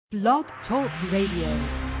Blog Talk Radio.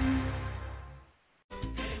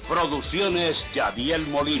 Producciones Yadiel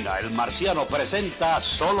Molina, el marciano, presenta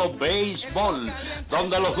Solo Béisbol,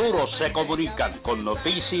 donde los duros se comunican con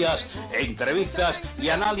noticias, entrevistas y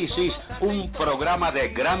análisis, un programa de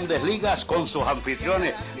grandes ligas con sus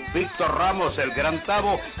anfitriones Víctor Ramos, el Gran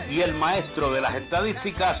Tavo, y el maestro de las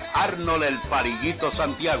estadísticas, Arnold el Palillito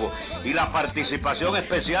Santiago, y la participación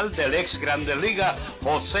especial del ex Grandes Ligas,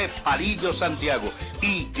 José Palillo Santiago.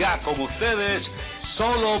 Y ya con ustedes,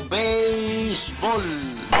 Solo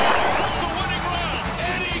Béisbol.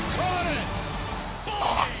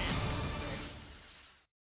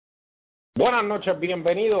 Buenas noches,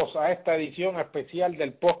 bienvenidos a esta edición especial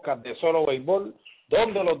del podcast de Solo Béisbol,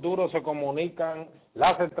 donde los duros se comunican,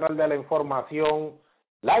 la central de la información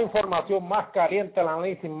más caliente, el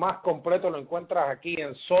análisis más completo lo encuentras aquí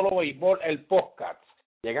en Solo Béisbol, el podcast,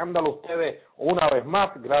 llegándole a ustedes una vez más,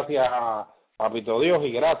 gracias a Papito Dios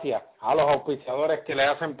y gracias a los auspiciadores que le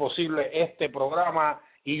hacen posible este programa.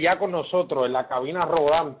 Y ya con nosotros en la cabina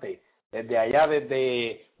rodante,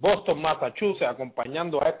 desde Boston, Massachusetts,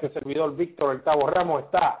 acompañando a este servidor Víctor el Tavo Ramos,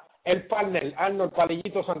 está el partner Arnold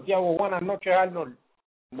Palillito Santiago. Buenas noches, Arnold.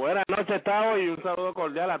 Buenas noches, Tavo, y un saludo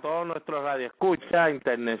cordial a todos nuestros radioescuchas,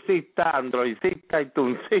 internetcistas, androidcistas,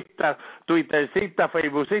 iTunesistas, twittercistas,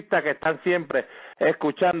 faceboocistas, que están siempre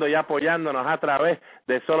escuchando y apoyándonos a través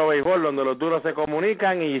de Solo Béisbol, donde los duros se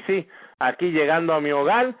comunican. Y sí, aquí llegando a mi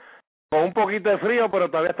hogar, con un poquito de frío, pero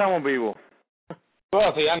todavía estamos vivos.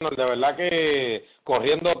 Sí, Arnold, de verdad que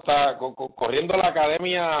corriendo la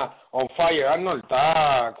academia on fire, Arnold,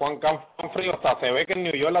 está cuán frío está. Se ve que en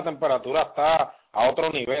New York la temperatura está a otro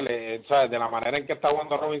nivel, ¿sabes? De la manera en que está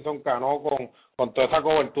jugando Robinson Cano con toda esa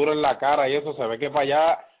cobertura en la cara y eso, se ve que para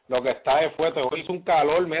allá lo que está es fuerte. Hoy hizo un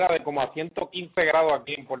calor, mira, de como a 115 grados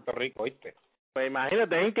aquí en Puerto Rico, ¿viste? Pues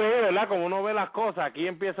imagínate, es increíble, ¿verdad? Como uno ve las cosas. Aquí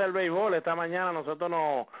empieza el béisbol. Esta mañana nosotros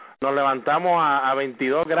nos levantamos a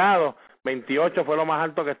 22 grados. 28 fue lo más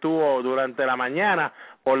alto que estuvo durante la mañana.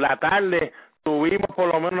 Por la tarde tuvimos por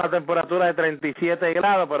lo menos una temperatura de 37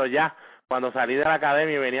 grados, pero ya cuando salí de la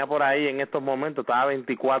academia y venía por ahí en estos momentos estaba a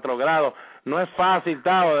 24 grados. No es fácil,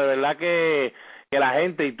 Tavo, de verdad que la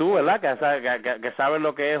gente y tú, ¿verdad? Que sabes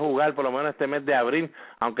lo que es jugar por lo menos este mes de abril,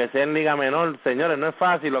 aunque sea en Liga Menor. Señores, no es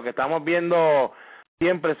fácil. Lo que estamos viendo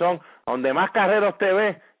siempre son, donde más carreros te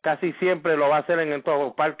ves, casi siempre lo va a hacer en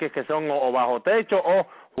estos parques que son o bajo techo o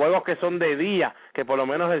juegos que son de día, que por lo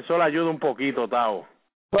menos el sol ayuda un poquito, Tavo.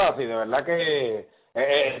 Pues sí, de verdad que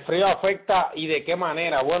el frío afecta, y de qué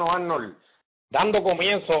manera. Bueno, Arnold, dando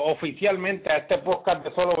comienzo oficialmente a este podcast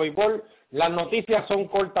de Solo Béisbol, las noticias son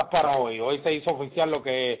cortas para hoy. Hoy se hizo oficial lo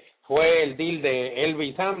que fue el deal de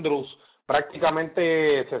Elvis Andrus.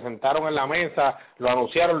 Prácticamente se sentaron en la mesa, lo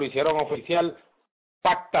anunciaron, lo hicieron oficial.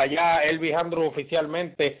 Pacta ya Elvis Andrus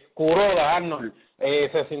oficialmente. Kuroda, Arnold,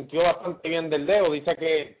 se sintió bastante bien del dedo, dice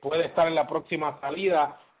que puede estar en la próxima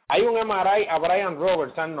salida. Hay un MRI a Brian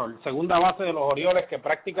Roberts, Arnold, segunda base de los Orioles, que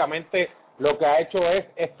prácticamente lo que ha hecho es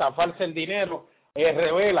estafarse el dinero.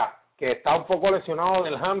 Revela que está un poco lesionado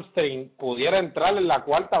del hamstring, pudiera entrar en la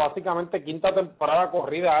básicamente quinta temporada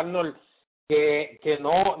corrida, Arnold, que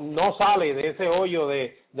no sale de ese hoyo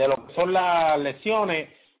de lo que son las lesiones.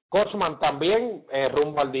 Kochman también,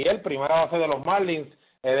 rumbo al DL, primera base de los Marlins,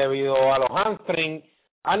 debido a los hamstrings.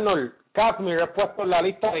 Arnold, Kazmir es puesto en la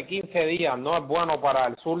lista de 15 días, no es bueno para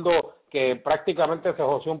el zurdo que prácticamente se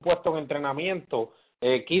joseó un puesto en entrenamiento.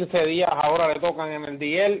 15 días ahora le tocan en el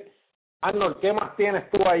DL. Arnold, ¿qué más tienes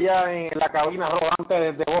tú allá en la cabina rodante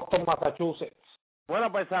desde Boston, Massachusetts?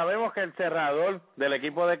 Bueno, pues sabemos que el cerrador del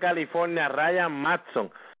equipo de California, Ryan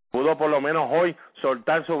Matson, pudo por lo menos hoy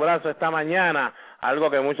soltar su brazo esta mañana,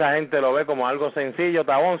 algo que mucha gente lo ve como algo sencillo,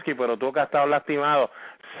 Tabonsky, pero tú que has estado lastimado,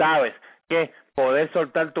 sabes que poder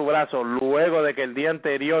soltar tu brazo luego de que el día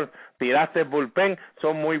anterior tiraste el bullpen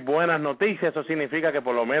son muy buenas noticias. Eso significa que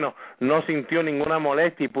por lo menos no sintió ninguna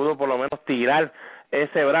molestia y pudo por lo menos tirar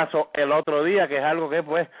ese brazo el otro día, que es algo que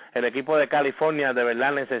pues el equipo de California de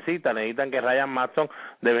verdad necesitan que Ryan Matson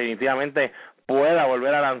definitivamente pueda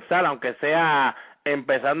volver a lanzar, aunque sea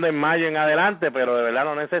empezando en mayo en adelante, pero de verdad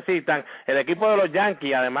lo necesitan. El equipo de los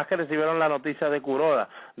Yankees, además que recibieron la noticia de Kuroda,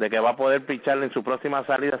 de que va a poder picharle en su próxima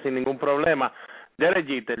salida sin ningún problema. Derek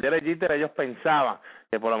Jeter, ellos pensaban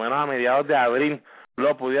que por lo menos a mediados de abril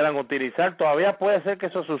lo pudieran utilizar. Todavía puede ser que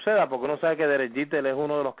eso suceda, porque uno sabe que Derek Jeter es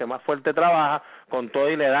uno de los que más fuerte trabaja, con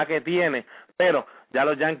toda y la edad que tiene, pero ya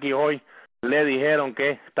los Yankees hoy le dijeron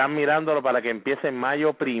que están mirándolo para que empiece en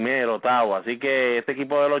mayo 1, Tavo. Así que este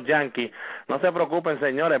equipo de los Yankees, no se preocupen,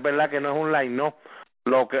 señores, es verdad que no es un line-no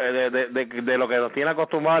lo que de lo que nos tiene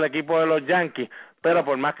acostumbrado el equipo de los Yankees, pero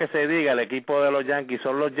por más que se diga, el equipo de los Yankees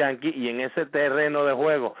son los Yankees, y en ese terreno de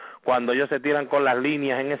juego, cuando ellos se tiran con las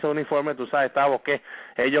líneas en ese uniforme, tú sabes, Tavo, que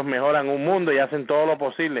ellos mejoran un mundo y hacen todo lo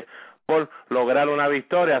posible por lograr una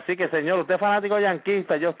victoria. Así que, señor, usted es fanático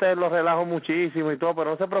yanquista, yo a usted lo relajo muchísimo y todo,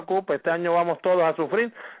 pero no se preocupe, este año vamos todos a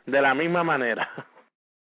sufrir de la misma manera.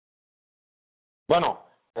 Bueno,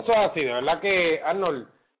 eso es así, de verdad que, Arnold,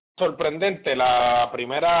 sorprendente la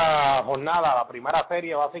primera jornada, la primera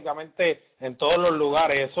serie, básicamente en todos los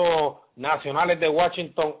lugares. Esos nacionales de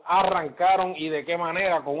Washington arrancaron, y de qué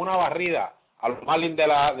manera, con una barrida a los Marlins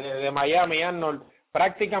de Miami, Arnold,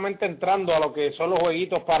 prácticamente entrando a lo que son los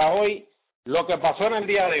jueguitos para hoy. Lo que pasó en el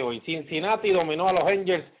día de hoy: Cincinnati dominó a los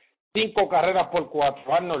Angels 5-4,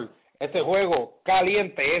 Arnold. Este juego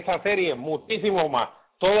caliente, esa serie muchísimo más.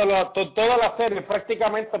 Todas las series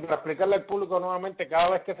prácticamente, para explicarle al público nuevamente,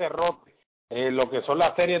 cada vez que se rote lo que son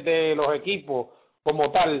las series de los equipos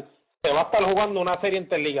como tal, se va a estar jugando una serie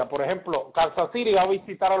interliga. Por ejemplo, Kansas City va a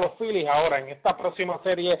visitar a los Phillies ahora en esta próxima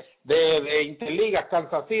serie de interligas.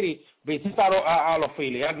 Kansas City visita a los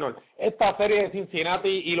Phillies, Arnold. Esta serie de Cincinnati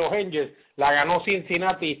y los Angels la ganó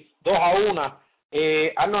Cincinnati 2-1.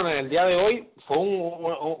 Arnold, en el día de hoy fue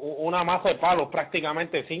una masa de palos,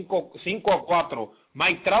 prácticamente 5-4.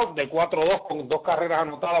 Mike Trout de 4-2 con 2 carreras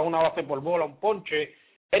anotadas, 1 base por bola, 1 ponche.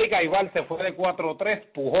 Eric Aybar se fue de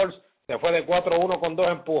 4-3. Pujols se fue de 4-1 con 2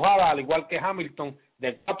 empujadas, al igual que Hamilton,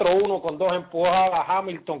 de 4-1 con 2 empujadas.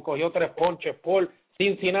 Hamilton cogió 3 ponches por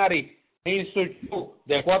Cincinnati. Min-Soo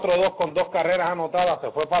de 4-2 con 2 carreras anotadas,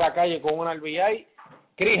 se fue para la calle con un RBI.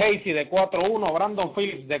 Chris Hasey de 4-1, Brandon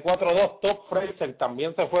Phillips de 4-2, Todd Frazier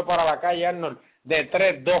también se fue para la calle, Arnold, de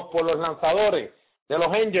 3-2 por los lanzadores de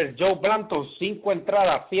los Angels. Joe Blanton, 5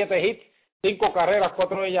 entradas, 7 hits, 5 carreras,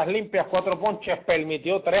 4 de ellas limpias, 4 ponches,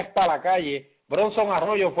 permitió 3 para la calle. Bronson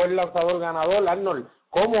Arroyo fue el lanzador ganador. Arnold,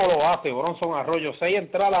 ¿cómo lo hace Bronson Arroyo? 6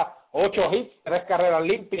 entradas, 8 hits, 3 carreras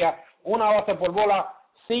limpias, 1 base por bola,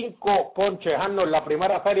 5 ponches. Arnold, la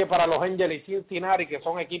primera serie para los Angels y Cincinnati, que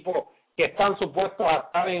son equipos que están supuestos a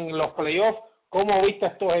estar en los playoffs. ¿Cómo viste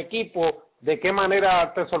estos equipos? ¿De qué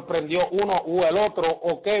manera te sorprendió uno u el otro?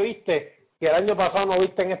 ¿O qué viste que el año pasado no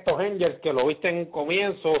viste en estos Angels, que lo viste en un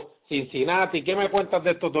comienzo, Cincinnati? ¿Qué me cuentas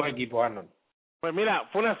de estos dos equipos, Arnold? Pues mira,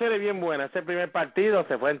 fue una serie bien buena. Ese primer partido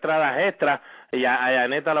se fue a entradas extras y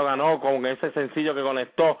Ayaneta lo ganó con ese sencillo que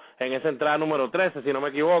conectó en esa entrada número 13, si no me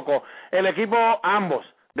equivoco. El equipo, ambos,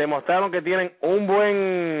 demostraron que tienen un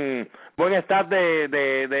buen stat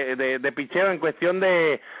de picheo en cuestión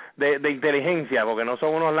de inteligencia, porque no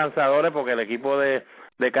son unos lanzadores, porque el equipo de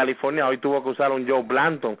California hoy tuvo que usar un Joe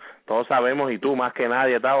Blanton. Todos sabemos, y tú más que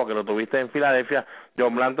nadie, Tavo, que lo tuviste en Filadelfia, Joe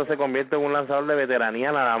Blanton se convierte en un lanzador de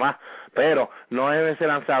veteranía nada más, pero no es ese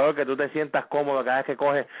lanzador que tú te sientas cómodo cada vez que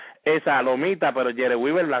coge esa lomita. Pero Jerry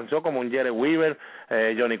Weaver lanzó como un Jerry Weaver,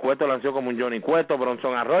 Johnny Cueto lanzó como un Johnny Cueto,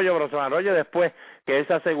 Bronson Arroyo después que él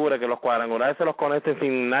se asegure que los cuadrangulares se los conecten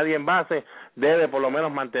sin nadie en base, debe por lo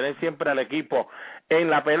menos mantener siempre al equipo en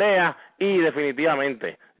la pelea. Y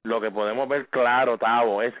definitivamente lo que podemos ver claro,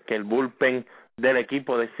 Tavo, es que el bullpen del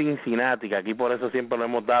equipo de Cincinnati, que aquí por eso siempre lo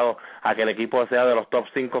hemos dado a que el equipo sea de los top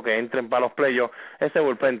 5 que entren para los playoffs, ese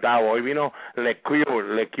bullpen, Tavo. Hoy vino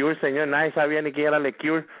LeCure, señor, nadie sabía ni quién era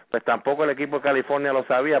LeCure, pues tampoco el equipo de California lo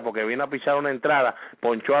sabía, porque vino a pichar una entrada,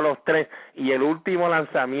 ponchó a los 3, y el último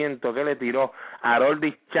lanzamiento que le tiró a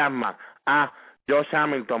Aroldis Chapman a Josh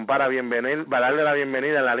Hamilton para darle la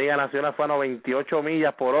bienvenida en la Liga Nacional fue a 98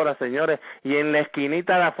 millas por hora, señores, y en la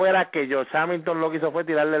esquinita de afuera, que Josh Hamilton lo que hizo fue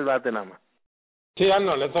tirarle el bate nada más. Sí,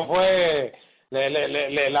 Arnold, eso fue,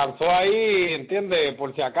 le lanzó ahí, entiende,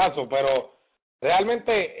 por si acaso, pero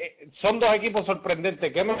realmente son dos equipos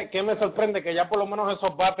sorprendentes. ¿Qué me sorprende? Que ya por lo menos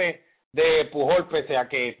esos bates de Pujol, pese a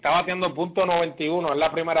que está bateando .91 en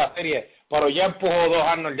la primera serie, pero ya empujó 2,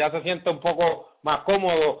 Arnold, ya se siente un poco más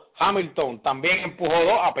cómodo. Hamilton también empujó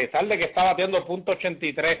 2, a pesar de que está bateando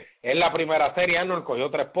 .83 en la primera serie. Arnold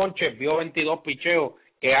cogió 3 ponches, vio 22 picheos,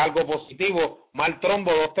 que es algo positivo. Mal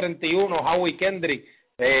Trombo 2.31, Howie Kendrick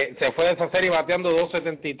se fue de esa serie bateando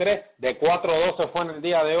 2.73, de 4-2 se fue en el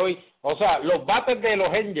día de hoy. O sea, los bates de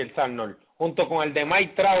los Angels, Arnold, junto con el de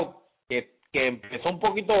Mike Trout, que empezó un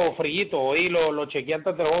poquito frillito, hoy lo chequeé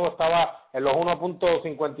antes del juego, estaba en los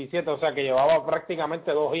 1.57, o sea que llevaba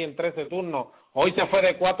prácticamente 2 y en 13 turnos. Hoy se fue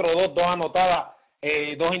de 4-2, 2 anotadas,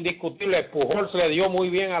 2 indiscutibles. Pujols le dio muy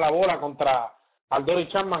bien a la bola contra Aroldis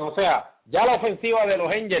Chapman. O sea, ya la ofensiva de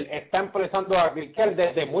los Angels está empezando a clicar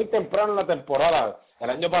desde muy temprano en la temporada. El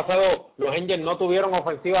año pasado los Angels no tuvieron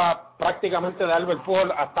ofensiva prácticamente de Albert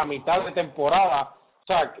Pujols hasta mitad de temporada. O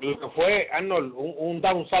sea, lo que fue, Arnold, un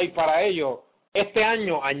downside para ellos. Este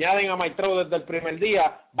año añaden a Maitreu desde el primer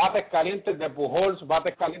día, bates calientes de Pujols,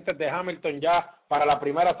 bates calientes de Hamilton ya para la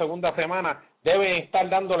primera, segunda semana, deben estar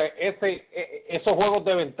dándole esos juegos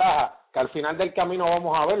de ventaja, que al final del camino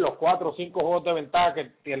vamos a ver, los 4 o 5 juegos de ventaja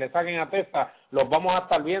que le saquen a Testa, los vamos a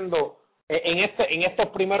estar viendo en estos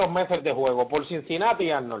primeros meses de juego. Por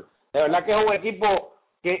Cincinnati, Arnold, de verdad que es un equipo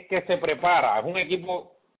que se prepara, es un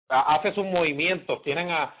equipo hace sus movimientos, tienen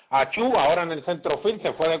a Chu ahora en el centrofield,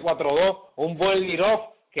 se fue de 4-2, un buen lead-off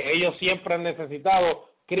que ellos siempre han necesitado,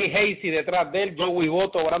 Chris Hasey detrás de él, Joey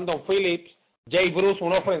Votto, Brandon Phillips, Jay Bruce,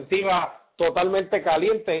 una ofensiva totalmente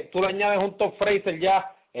caliente, tú le añades un Top Fraser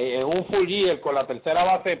ya en un full year con la tercera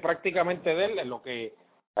base prácticamente de él, en lo que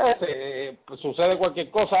sucede cualquier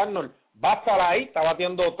cosa, Arnold va a estar ahí, está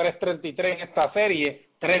batiendo 3.33 en esta serie,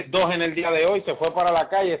 3.2 en el día de hoy, se fue para la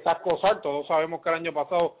calle, está Cosar, todos sabemos que el año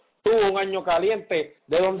pasado tuvo un año caliente,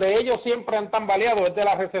 de donde ellos siempre han tambaleado es de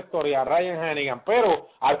la receptoría, Ryan Hennigan, pero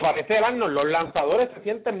al parecer, Arnold, los lanzadores se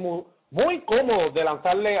sienten muy cómodos de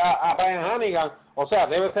lanzarle a Ryan Hennigan, o sea,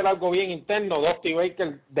 debe ser algo bien interno, Dusty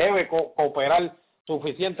Baker debe cooperar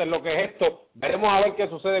suficiente en lo que es esto, veremos a ver qué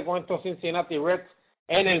sucede con estos Cincinnati Reds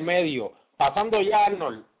en el medio. Pasando ya,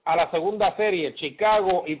 Arnold, a la segunda serie,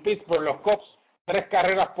 Chicago y Pittsburgh, los Cubs,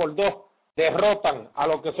 3-2 derrotan a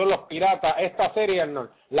lo que son los Piratas. Esta serie, Arnold,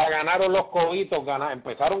 la ganaron los Cobitos,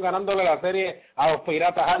 empezaron ganándole la serie a los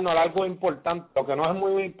Piratas, Arnold, algo importante, lo que no es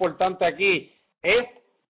muy importante aquí, es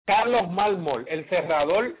Carlos Marmol, el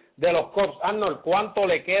cerrador de los Cubs. Arnold, ¿cuánto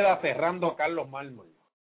le queda cerrando a Carlos Marmol?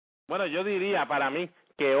 Bueno, yo diría para mí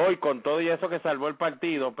que hoy, con todo y eso que salvó el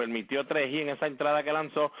partido, permitió 3 hits en esa entrada que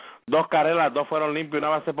lanzó, 2 carreras, 2 fueron limpias, una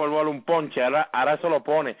base por bola, un ponche, ahora eso lo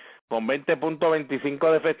pone con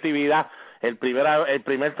 20.25 de efectividad, el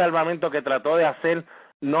primer salvamento que trató de hacer,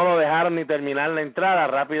 no lo dejaron ni terminar la entrada,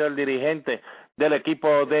 rápido el dirigente del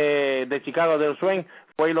equipo de Chicago, del Swing,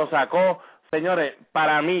 fue y lo sacó. Señores,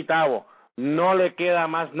 para mí, Tavo, no le queda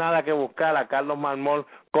más nada que buscar a Carlos Marmol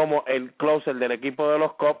como el closer del equipo de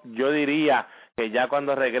los Cubs. Yo diría que ya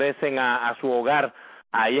cuando regresen a su hogar,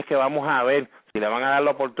 ahí es que vamos a ver si le van a dar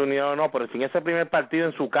la oportunidad o no, pero si en ese primer partido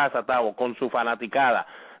en su casa, Tavo, con su fanaticada,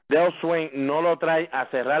 Dale Swain no lo trae a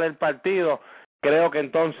cerrar el partido, creo que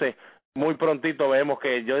entonces muy prontito vemos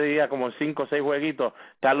que yo diría como en 5 o 6 jueguitos,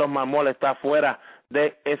 Carlos Marmol está fuera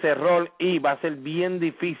de ese rol y va a ser bien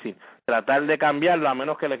difícil tratar de cambiarlo a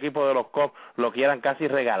menos que el equipo de los Cubs lo quieran casi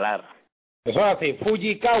regalar. Eso es así,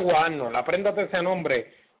 Fujikawa, Arnold, apréndate ese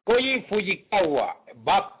nombre, Koji Fujikawa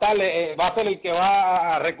va a ser el que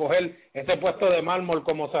va a recoger ese puesto de Marmol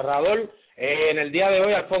como cerrador. En el día de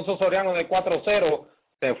hoy, Alfonso Soriano de 4-0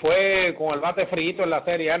 se fue con el bate frito en la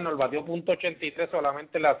serie, Arnold batió .83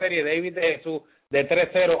 solamente en la serie, David de Jesús de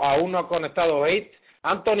 3-0 aún no ha conectado Bates,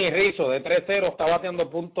 Anthony Rizzo de 3-0 está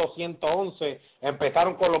bateando .111,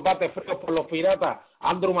 empezaron con los bates fríos por los Piratas,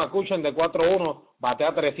 Andrew McCutchen de 4-1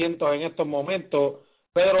 batea 300 en estos momentos,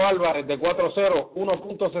 Pedro Álvarez de 4-0,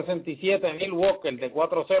 1.67, Neil Walker de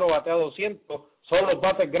 4-0 batea 200, son los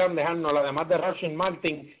bates grandes, Arnold, además de Rashid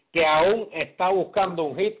Martin, que aún está buscando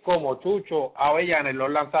un hit como Chucho Avellanes. Los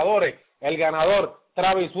lanzadores, el ganador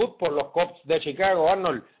Travis Wood por los Cubs de Chicago,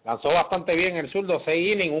 Arnold, lanzó bastante bien el zurdo,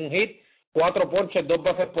 6 innings, un hit, 4 ponches, 2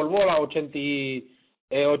 bases por bola,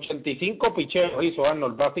 85 picheos hizo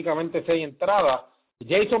Arnold, básicamente 6 entradas.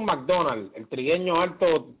 Jason McDonald, el trigueño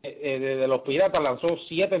alto de los Piratas, lanzó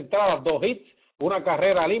 7 entradas, 2 hits, una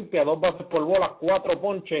carrera limpia, 2 bases por bola, 4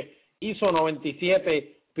 ponches, hizo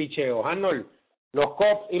 97 picheos. Arnold, los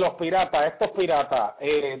Cubs y los Piratas, estos Piratas,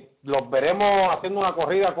 ¿los veremos haciendo una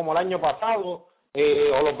corrida como el año pasado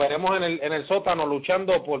o los veremos en el sótano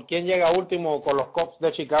luchando por quién llega último con los Cubs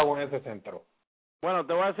de Chicago en ese centro? Bueno,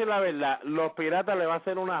 te voy a decir la verdad, los Piratas le va a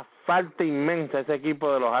hacer una falta inmensa a ese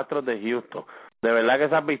equipo de los Astros de Houston. De verdad que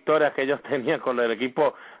esas victorias que ellos tenían con el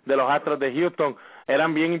equipo de los Astros de Houston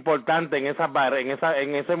eran bien importantes en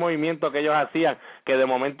ese movimiento que ellos hacían, que de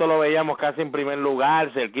momento lo veíamos casi en primer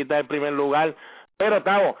lugar, cerquita del primer lugar. Pero,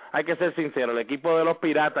 Tavo, hay que ser sincero, el equipo de los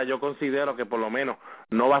Piratas yo considero que por lo menos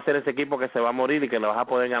no va a ser ese equipo que se va a morir y que le vas a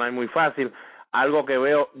poder ganar muy fácil. Algo que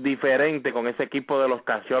veo diferente con ese equipo de los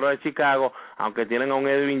Cachorros de Chicago, aunque tienen a un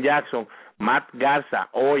Edwin Jackson, Matt Garza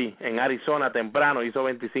hoy en Arizona temprano hizo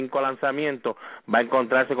 25 lanzamientos, va a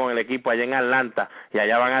encontrarse con el equipo allá en Atlanta y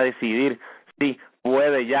allá van a decidir si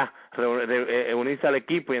puede ya unirse al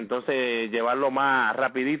equipo y entonces llevarlo más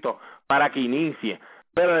rapidito para que inicie.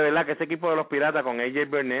 Pero de verdad que ese equipo de los Piratas con AJ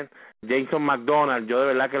Burnett, Jason McDonald, yo de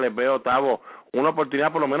verdad que les veo, Tavo, una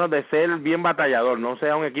oportunidad por lo menos de ser bien batallador, no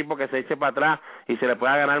sea un equipo que se eche para atrás y se le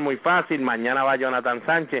pueda ganar muy fácil. Mañana va Jonathan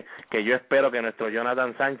Sánchez, que yo espero que nuestro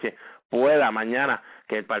Jonathan Sánchez pueda mañana,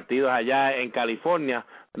 que el partido es allá en California,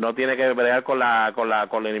 no tiene que bregar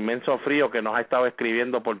con el inmenso frío que nos ha estado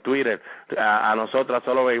escribiendo por Twitter a nosotros, a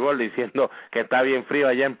Solo Béisbol, diciendo que está bien frío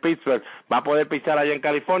allá en Pittsburgh, va a poder pichar allá en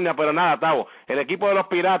California, pero nada, Tavo, el equipo de los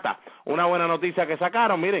Piratas, una buena noticia que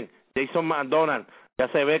sacaron, miren, Jason McDonald, ya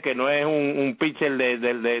se ve que no es un pitcher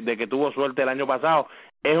de que tuvo suerte el año pasado,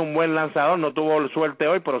 es un buen lanzador, no tuvo suerte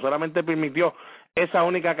hoy, pero solamente permitió esa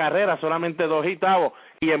única carrera, solamente 2 hits,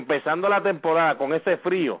 y empezando la temporada con ese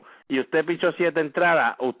frío, y usted pichó 7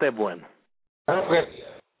 entradas, usted es bueno.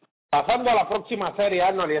 Pasando a la próxima serie,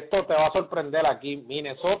 Arnold, y esto te va a sorprender aquí,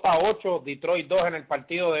 Minnesota 8, Detroit 2 en el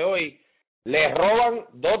partido de hoy, le roban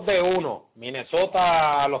 2-1,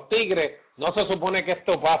 Minnesota a los Tigres, no se supone que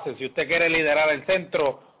esto pase, si usted quiere liderar el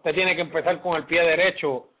centro, usted tiene que empezar con el pie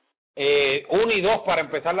derecho, 1 y 2 para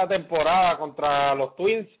empezar la temporada contra los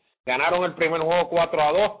Twins, ganaron el primer juego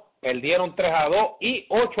 4-2, perdieron 3-2 y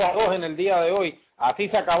 8-2 en el día de hoy. Así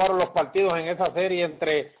se acabaron los partidos en esa serie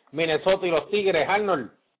entre Minnesota y los Tigres.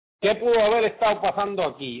 Arnold, ¿qué pudo haber estado pasando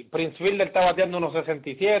aquí? Prince Fielder está bateando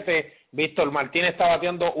 1.67, Víctor Martínez está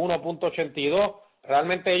bateando 1.82.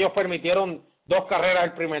 Realmente ellos permitieron 2 carreras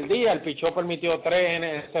el primer día, el pichó permitió 3 en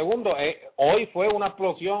el segundo. Hoy fue una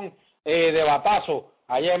explosión de batazo.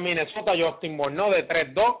 Allá en Minnesota, Justin Morneau de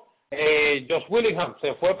 3-2. Josh Willingham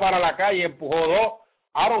se fue para la calle, empujó 2.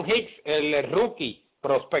 Aaron Hicks, el rookie,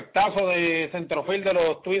 prospectazo de centrofield de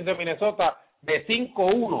los Twins de Minnesota, de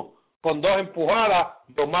 5-1, con 2 empujadas.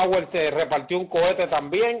 John Mauer se repartió un cohete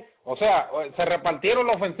también. O sea, se repartieron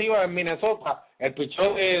la ofensiva en Minnesota. El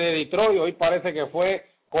pichón de Detroit hoy parece que fue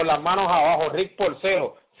con las manos abajo. Rick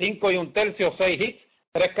Porcero, 5 1/3, 6 hits,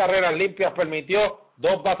 3 carreras limpias permitió,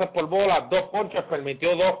 2 bases por bola, 2 ponches,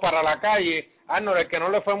 permitió 2 para la calle. Arnold, el que no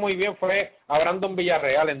le fue muy bien fue a Brandon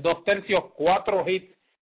Villarreal, en 2/3, 4 hits,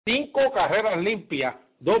 5 carreras limpias,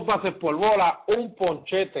 2 bases por bola, 1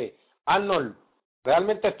 ponchete. Arnold,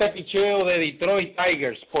 realmente este picheo de Detroit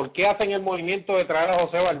Tigers, ¿por qué hacen el movimiento de traer a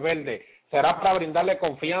José Valverde? ¿Será para brindarle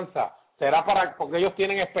confianza? ¿Será porque ellos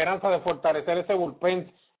tienen esperanza de fortalecer ese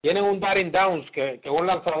bullpen? Tienen un Darren Downs, que es un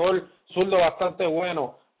lanzador zurdo bastante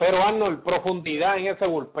bueno. Pero Arnold, profundidad en ese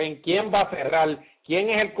bullpen. ¿Quién va a cerrar? ¿Quién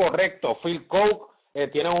es el correcto? Phil Coke,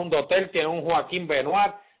 tienen un Dotel, tienen un Joaquín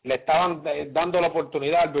Benoit, le estaban dando la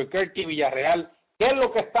oportunidad al Albuquerque, Villarreal. ¿Qué es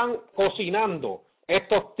lo que están cocinando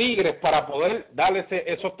estos Tigres para poder darle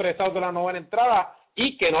esos 3 outs de la novena entrada?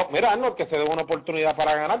 Y que no, mira, Arnold, que se dé una oportunidad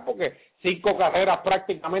para ganar, porque 5 carreras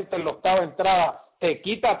prácticamente en la octava entrada te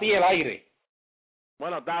quita a ti el aire.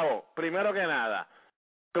 Bueno, Tavo, primero que nada,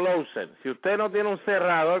 closer. Si usted no tiene un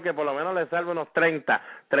cerrador que por lo menos le salve unos 30,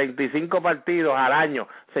 35 partidos al año,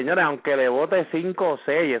 señores, aunque le bote 5 o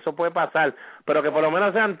 6, eso puede pasar, pero que por lo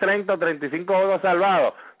menos sean 30 o 35 juegos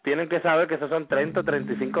salvados, tienen que saber que esos son 30 o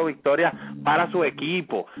 35 victorias para su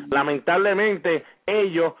equipo. Lamentablemente,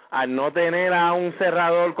 ellos, al no tener a un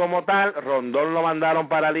cerrador como tal, Rondón lo mandaron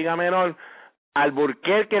para Liga Menor,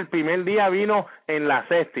 Albuquerque el primer día vino en la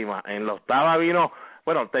séptima, en la octava vino,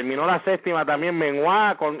 bueno, terminó la séptima también,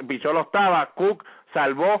 Benoit pichó la octava, Cook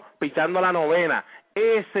salvó pichando la novena.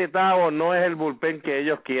 Ese Tavo no es el bullpen que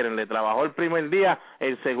ellos quieren. Le trabajó el primer día,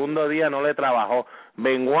 el segundo día no le trabajó.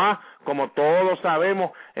 Benoit, como todos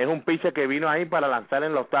sabemos, es un pitcher que vino ahí para lanzar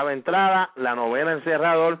en la octava entrada, la novena en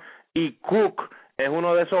cerrador, y Cook es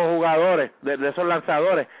uno de esos jugadores, de esos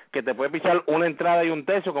lanzadores, que te puede pichar una entrada y un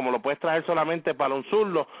tercio, como lo puedes traer solamente para un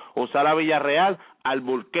zurdo, usar a Villarreal,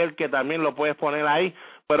 Albuquerque, que también lo puedes poner ahí,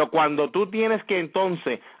 pero cuando tú tienes que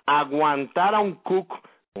entonces aguantar a un Cook,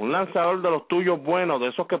 un lanzador de los tuyos buenos, de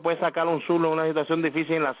esos que puede sacar un zurdo en una situación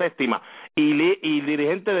difícil en la séptima, y el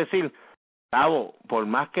dirigente decir, Tavo, por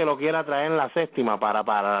más que lo quiera traer en la séptima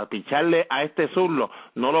para picharle a este zurdo,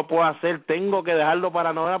 no lo puedo hacer, tengo que dejarlo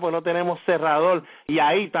para novena porque no tenemos cerrador. Y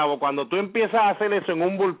ahí, Tavo, cuando tú empiezas a hacer eso en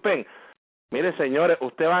un bullpen, mire, señores,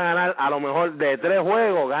 usted va a ganar a lo mejor de 3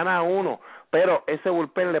 juegos, gana 1, pero ese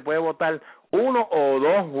bullpen le puede botar 1 o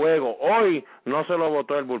 2 juegos. Hoy no se lo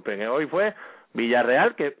botó el bullpen, hoy fue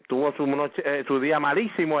Villarreal, que tuvo su día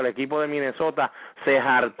malísimo, el equipo de Minnesota se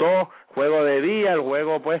hartó, juego de día, el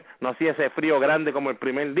juego pues no hacía ese frío grande como el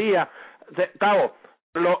primer día. Tavo,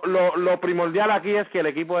 lo primordial aquí es que el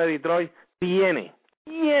equipo de Detroit tiene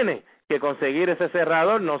que conseguir ese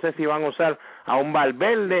cerrador. No sé si van a usar a un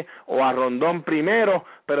Valverde o a Rondón primero,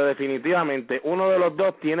 pero definitivamente uno de los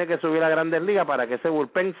dos tiene que subir a Grandes Ligas para que ese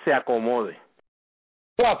bullpen se acomode.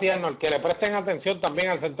 Así, Arnold, que le presten atención también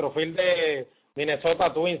al centrofield de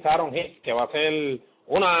Minnesota Twins, Aaron Hicks, que va a ser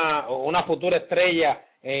una futura estrella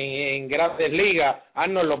en Grandes Ligas.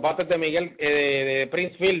 Arnold, los bates de Miguel de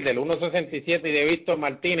Prince Fielder, 1.67, y de Víctor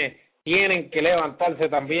Martínez, tienen que levantarse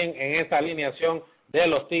también en esa alineación de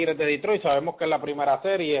los Tigres de Detroit. Sabemos que en la primera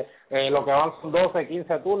serie lo que van son 12,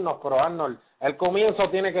 15 turnos, pero Arnold, el comienzo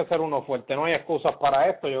tiene que ser uno fuerte, no hay excusas para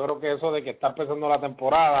esto. Yo creo que eso de que está empezando la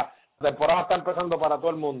temporada está empezando para todo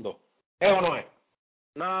el mundo. ¿Es o no es?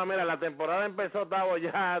 No, mira, la temporada empezó, Tavo,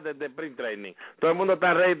 ya desde Spring Training. Todo el mundo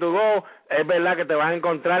está ready to go. Es verdad que te vas a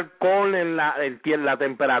encontrar con la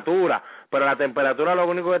temperatura, pero la temperatura lo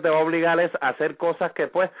único que te va a obligar es a hacer cosas que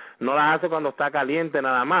pues no las hace cuando está caliente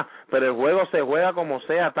nada más. Pero el juego se juega como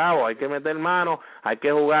sea, Tavo. Hay que meter mano, hay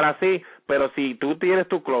que jugar así. Pero si tú tienes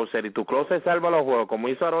tu closer y tu closer salva los juegos, como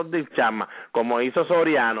hizo Rodríguez Chama, como hizo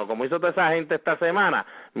Soriano, como hizo toda esa gente esta semana,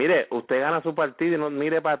 mire, usted gana su partido y no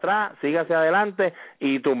mire para atrás, siga hacia adelante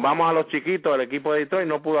y tumbamos a los chiquitos. El equipo de Detroit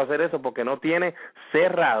no pudo hacer eso porque no tiene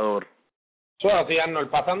cerrador. Así, Arnold,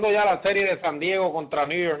 pasando ya a la serie de San Diego contra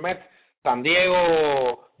New York Mets, San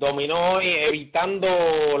Diego dominó hoy evitando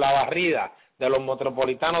la barrida de los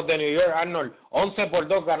Metropolitanos de New York. Arnold,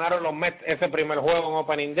 11-2 ganaron los Mets ese primer juego en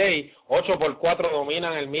Opening Day, 8-4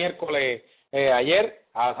 dominan el miércoles ayer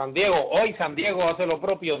a San Diego. Hoy San Diego hace lo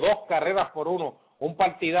propio, 2-1, un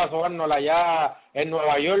partidazo, Arnold, allá en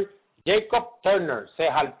Nueva York. Jacob Turner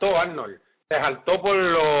se jaltó, Arnold, se jaltó por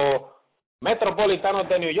los Metropolitanos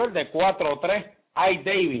de New York de 4-3. Ay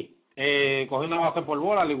Davis cogió una base por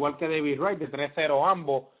bola, al igual que David Wright, de 3-0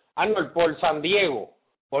 ambos. Arnold, por San Diego,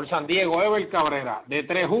 Ever Cabrera de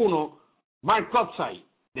 3-1, Mark Kotsay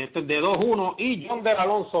de 2-1 y John Del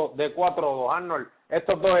Alonso de 4-2. Arnold,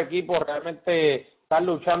 estos dos equipos realmente están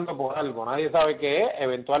luchando por algo, nadie sabe qué es.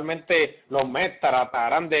 Eventualmente los Mets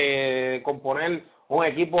tratarán de componer un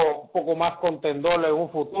equipo un poco más contendor en un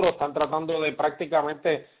futuro. Están tratando de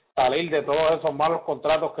prácticamente salir de todos esos malos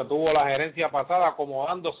contratos que tuvo la gerencia pasada,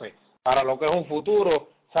 acomodándose para lo que es un futuro.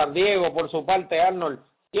 San Diego, por su parte, Arnold,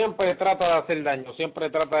 siempre trata de hacer daño, siempre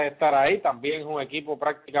trata de estar ahí. También es un equipo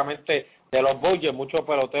prácticamente de los Dodgers, muchos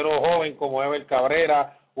peloteros jóvenes como Ever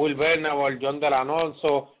Cabrera, Will Bernabel, John Del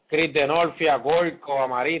Alonso, Chris Denorfia, Gorko,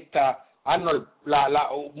 Amarista. Arnold,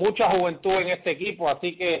 mucha juventud en este equipo,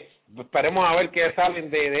 así que esperemos a ver qué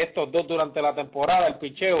salen de estos dos durante la temporada. El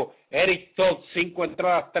picheo, Eric Stokes, 5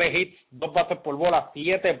 entradas, 3 hits, 2 bases por bola,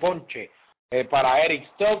 7 ponches para Eric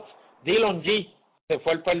Stokes. Dillon G se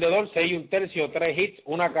fue el perdedor, 6 1/3, 3 hits,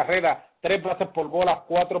 1 carrera, 3 bases por bola,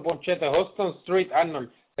 4 ponchetes. Houston Street,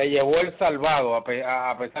 Arnold, se llevó el salvado, a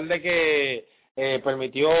pesar de que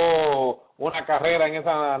permitió una carrera en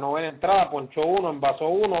esa novena entrada, ponchó 1, envasó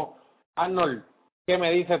 1. Arnold, ¿qué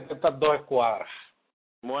me dices de estas dos escuadras?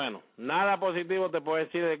 Bueno, nada positivo te puedo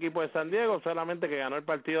decir del equipo de San Diego, solamente que ganó el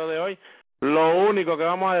partido de hoy. Lo único que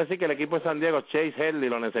vamos a decir que el equipo de San Diego, Chase Headley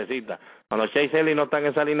lo necesita. Cuando Chase Headley no está en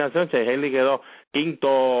esa alineación, Chase Headley quedó quinto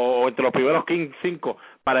o entre los primeros 5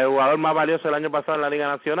 para el jugador más valioso el año pasado en la Liga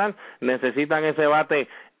Nacional. Necesitan ese bate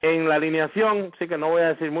en la alineación, así que no voy a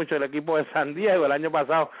decir mucho del equipo de San Diego. El año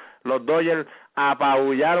pasado los Dodgers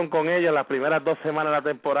apabullaron con ellos las primeras 2 semanas de la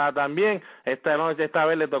temporada también. Esta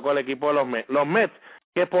vez le tocó el equipo de los Mets. Los Mets,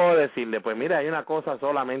 ¿qué puedo decirle? Pues mira, hay una cosa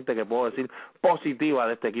solamente que puedo decir positiva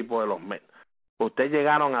de este equipo de los Mets. Ustedes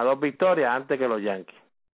llegaron a 2 victorias antes que los Yankees.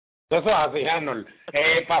 Eso es así, Arnold.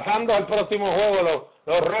 Pasando al próximo juego,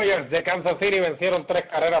 los Royals de Kansas City vencieron 3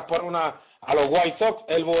 carreras por 1 a los White Sox.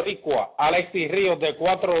 El boricua Alexis Ríos de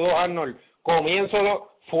 4-2, Arnold.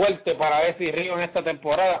 Comienzo fuerte para Alexis Ríos en esta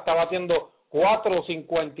temporada. Está batiendo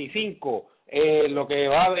 4.55 lo que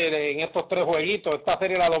va en estos 3 jueguitos. Esta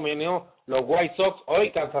serie la dominó los White Sox. Hoy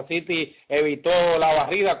Kansas City evitó la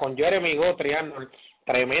barrida con Jeremy Gotri, Arnold.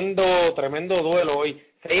 Tremendo duelo hoy.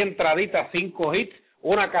 6 entraditas, 5 hits,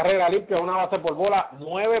 1 carrera limpia, 1 base por bola,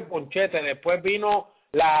 9 ponchetes. Después vino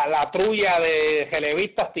la trulla de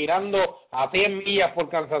relevistas tirando a 100 millas por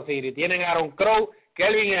Kansas City. Tienen a Aaron Crow,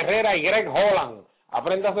 Kelvin Herrera y Greg Holland.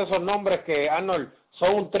 Apréndase esos nombres que, Arnold,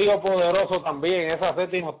 son un trío poderoso también. Esa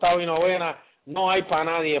 7ª, 8ª y 9ª no hay para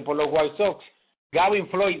nadie. Por los White Sox, Gavin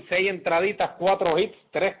Floyd, 6 entraditas, 4 hits,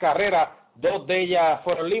 3 carreras, 2 de ellas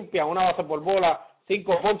fueron limpias, 1 base por bola,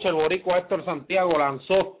 5 ponches. El boricua Héctor Santiago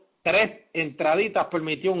lanzó 3 entraditas,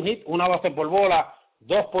 permitió un hit, 1 base por bola,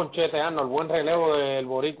 2 ponchetes. Arnold, buen relevo del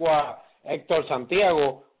boricua Héctor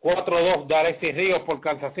Santiago. 4-2 de Alexis Ríos por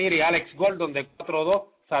Kansas City, Alex Gordon de 4-2,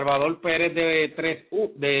 Salvador Pérez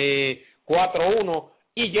de 4-1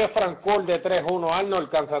 y Jeff Francoeur de 3-1. Arnold,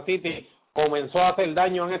 Kansas City comenzó a hacer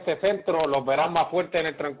daño en este centro, los verán más fuertes en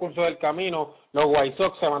el transcurso del camino. Los White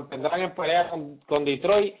Sox se mantendrán en pelea con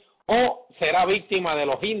Detroit o será víctima de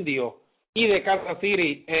los indios y de Kansas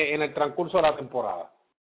City en el transcurso de la temporada.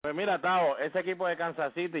 Pues mira, Tao, ese equipo de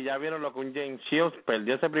Kansas City ya vieron lo que un James Shields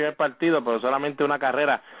perdió ese primer partido, pero solamente 1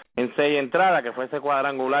 carrera en 6 entradas, que fue ese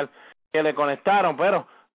cuadrangular que le conectaron, pero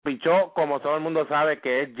pichó como todo el mundo sabe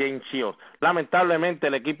que es James Shields. Lamentablemente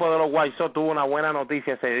el equipo de los White Sox tuvo una buena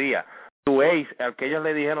noticia ese día. Tu ace, al que ellos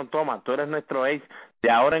le dijeron, toma, tú eres nuestro ace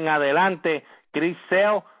de ahora en adelante. Chris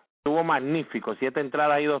Sale estuvo magnífico, 7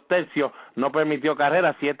 entradas y 2 tercios, no permitió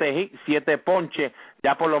carrera, 7 hits, 7 ponches,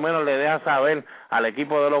 ya por lo menos le deja saber al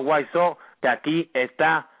equipo de los White Sox que aquí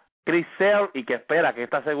está Chris Sale y que espera que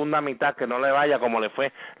esta segunda mitad que no le vaya como le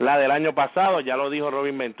fue la del año pasado. Ya lo dijo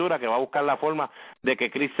Robin Ventura, que va a buscar la forma de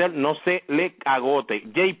que Chris Sale no se le agote.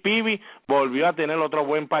 JPB volvió a tener otro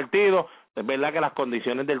buen partido. Es verdad que las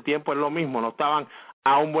condiciones del tiempo es lo mismo, no estaban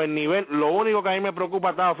a un buen nivel. Lo único que a mí me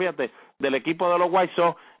preocupa, fíjate, del equipo de los White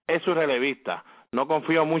Sox es su relevista. No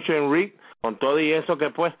confío mucho en Reed, con todo y eso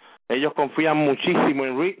que pues ellos confían muchísimo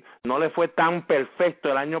en Reed. No le fue tan perfecto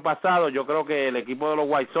el año pasado. Yo creo que el equipo de los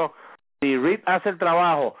White Sox, si Reed hace el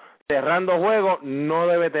trabajo cerrando juegos, no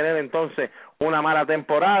debe tener entonces una mala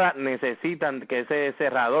temporada. Necesitan que ese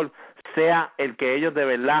cerrador sea el que ellos de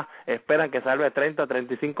verdad esperan que salve 30 o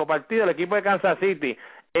 35 partidos. El equipo de Kansas City,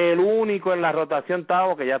 el único en la rotación,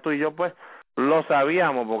 Tavo, que ya tú y yo pues lo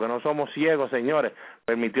sabíamos porque no somos ciegos, señores.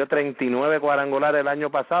 Permitió 39 cuadrangulares el año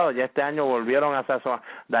pasado, ya este año volvieron a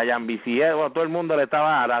Dayan Bicier, bueno, todo el mundo le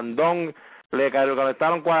estaba a Arandón, le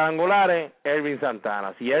conectaron cuadrangulares. Ervin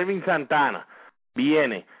Santana, si Ervin Santana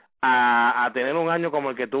viene a tener un año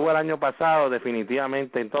como el que tuvo el año pasado,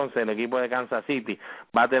 definitivamente entonces el equipo de Kansas City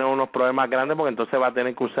va a tener unos problemas grandes, porque entonces va a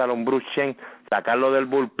tener que usar un Bruce Chen, sacarlo del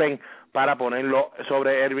bullpen para ponerlo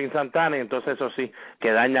sobre Ervin Santana, y entonces eso sí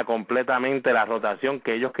que daña completamente la rotación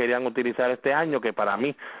que ellos querían utilizar este año, que para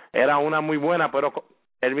mí era una muy buena, pero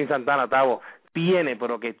Ervin Santana, Tavo, tiene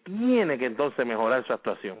que entonces mejorar su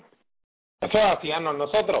actuación. Eso es así, Arnold.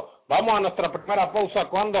 Nosotros vamos a nuestra primera pausa.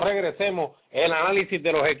 Cuando regresemos, el análisis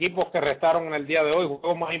de los equipos que restaron en el día de hoy,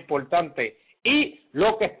 juegos más importantes y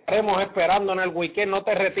lo que estaremos esperando en el weekend. No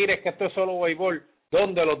te retires, que esto es solo béisbol,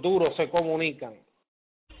 donde los duros se comunican.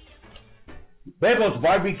 Bebo's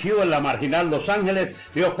Barbecue en la Marginal Los Ángeles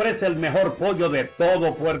le ofrece el mejor pollo de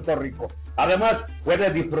todo Puerto Rico. Además, puede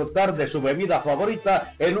disfrutar de su bebida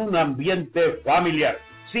favorita en un ambiente familiar.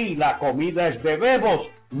 Si la comida es de Bebo's,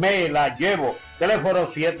 me la llevo.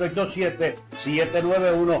 Teléfono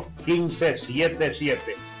 787-791-1577.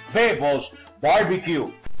 Bebo's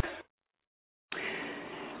Barbecue.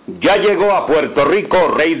 Ya llegó a Puerto Rico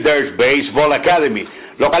Raiders Baseball Academy,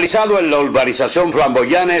 localizado en la urbanización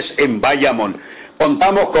Flamboyanes en Bayamón.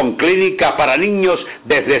 Contamos con clínicas para niños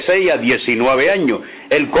desde 6 a 19 años,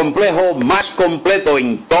 el complejo más completo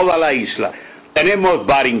en toda la isla. Tenemos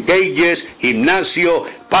batting cages, gimnasio,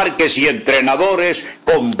 parques y entrenadores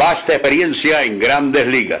con vasta experiencia en Grandes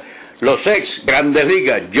Ligas. Los ex Grandes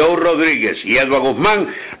Ligas, Joe Rodríguez y Edward Guzmán,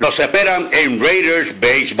 los esperan en Raiders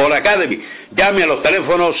Baseball Academy. Llame a los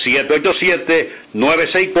teléfonos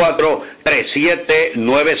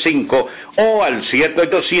 787-964-3795 o al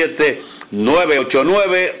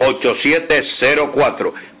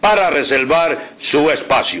 787-989-8704 para reservar su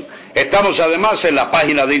espacio. Estamos además en la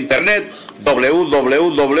página de internet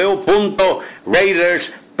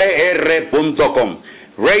www.raiderspr.com.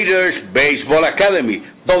 Raiders Baseball Academy,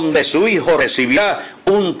 donde su hijo recibirá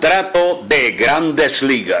un trato de Grandes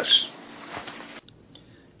Ligas.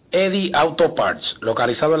 Eddie Auto Parts,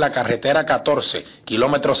 localizado en la carretera 14,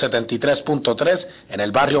 kilómetro 73.3, en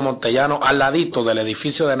el barrio Montellano, al ladito del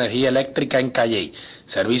edificio de energía eléctrica en Calley.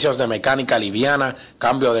 Servicios de mecánica liviana,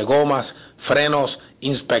 cambio de gomas, frenos,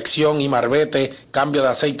 inspección y marbete, cambio de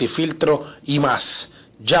aceite y filtro y más.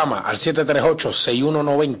 Llama al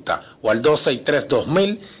 738-6190 o al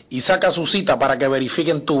 263-2000 y saca su cita para que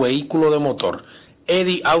verifiquen tu vehículo de motor.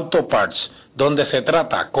 Eddie Auto Parts, donde se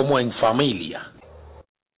trata como en familia.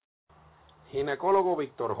 Ginecólogo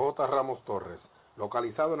Víctor J. Ramos Torres,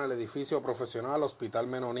 localizado en el edificio profesional Hospital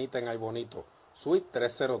Menonita en Aybonito, Suite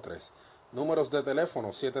 303. Números de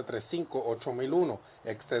teléfono 735-8001,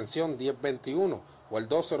 extensión 1021 o el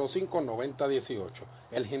 205-9018.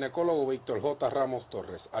 El ginecólogo Víctor J. Ramos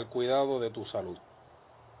Torres, al cuidado de tu salud.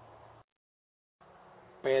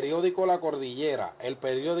 Periódico La Cordillera, el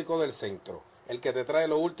periódico del centro, el que te trae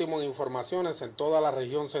lo último en informaciones en toda la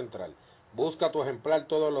región central. Busca tu ejemplar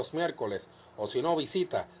todos los miércoles, o si no,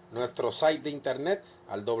 visita nuestro site de internet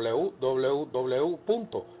al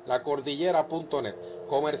www.lacordillera.net.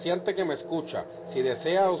 Comerciante que me escucha, si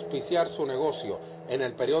desea auspiciar su negocio en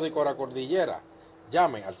el periódico La Cordillera,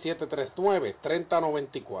 llame al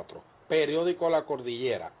 739-3094. Periódico La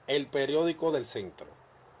Cordillera, el periódico del centro.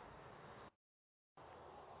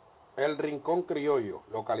 El Rincón Criollo,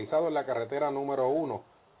 localizado en la carretera número 1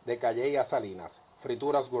 de Calley a Salinas.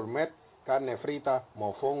 Frituras gourmet, carne frita,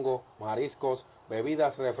 mofongo, mariscos,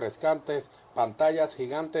 bebidas refrescantes, pantallas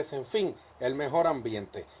gigantes, en fin, el mejor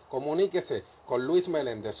ambiente. Comuníquese con Luis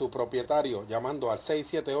Melendez, su propietario, llamando al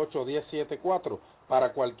 678-1074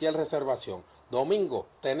 para cualquier reservación. Domingo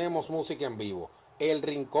tenemos música en vivo, el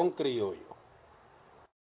Rincón Criollo.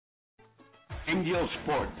 Angel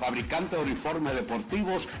Sport, fabricante de uniformes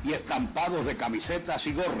deportivos y estampados de camisetas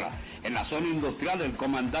y gorras, en la zona industrial del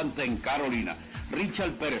Comandante en Carolina.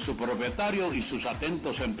 Richard Pérez, su propietario, y sus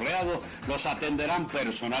atentos empleados los atenderán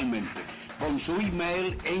personalmente. Con su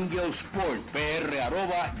email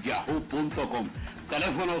angelsportpr@yahoo.com.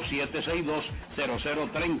 Teléfono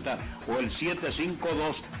 762-0030 o el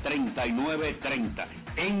 752-3930.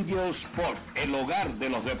 Angel Sport, el hogar de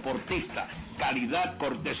los deportistas. Calidad,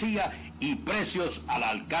 cortesía y precios al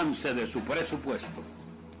alcance de su presupuesto.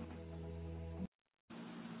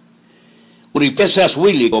 Unipiezas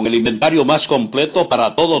Willie, con el inventario más completo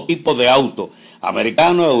para todo tipo de auto,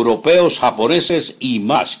 americanos, europeos, japoneses y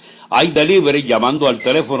más. Hay delivery llamando al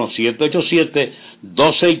teléfono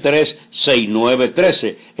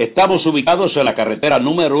 787-263-6913. Estamos ubicados en la carretera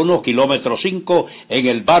número 1, kilómetro 5, en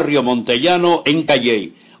el barrio Montellano, en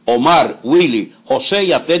Calley. Omar, Willie, José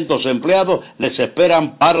y atentos empleados les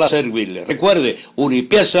esperan para servirles. Recuerde,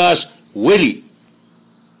 Unipiezas Willie.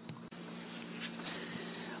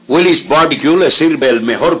 Willies Barbecue le sirve el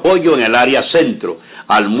mejor pollo en el área centro,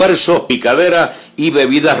 almuerzos, picadera y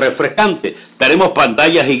bebidas refrescantes. Tenemos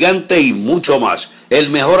pantalla gigante y mucho más. El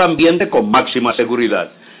mejor ambiente con máxima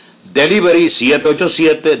seguridad. Delivery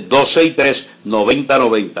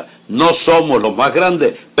 787-263-9090. No somos los más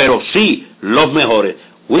grandes, pero sí los mejores.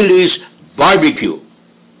 Willies Barbecue.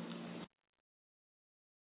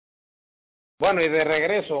 Bueno, y de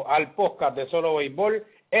regreso al podcast de Solo Béisbol,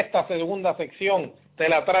 esta segunda sección te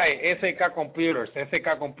la trae SK Computers.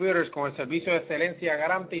 SK Computers, con el servicio de excelencia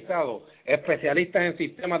garantizado, especialistas en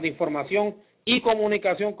sistemas de información y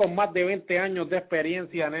comunicación con más de 20 años de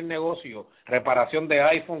experiencia en el negocio, reparación de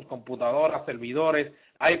iPhones, computadoras, servidores,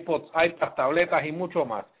 iPods, iPads, tabletas y mucho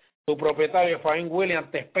más. Su propietario, Efraín Williams,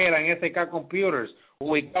 te espera en SK Computers,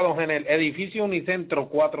 ubicados en el edificio Unicentro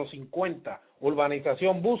 450,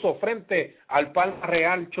 urbanización Buzo, frente al Palma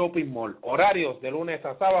Real Shopping Mall. Horarios de lunes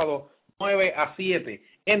a sábado, 9 a 7.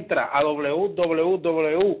 Entra a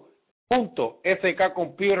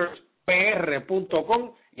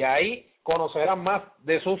www.skcomputerspr.com y ahí conocerán más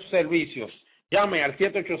de sus servicios. Llame al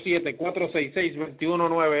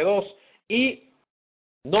 787-466-2192 y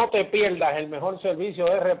no te pierdas el mejor servicio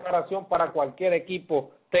de reparación para cualquier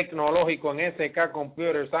equipo tecnológico en SK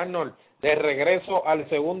Computers. Arnold, de regreso al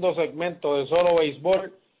segundo segmento de Solo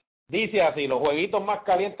Béisbol, dice así: los jueguitos más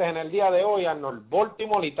calientes en el día de hoy, Arnold,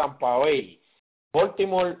 Baltimore y Tampa Bay.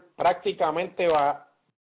 Baltimore prácticamente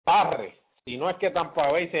barre, si no es que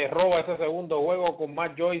Tampa Bay se roba ese segundo juego con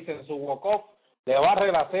Matt Joyce en su walk-off, le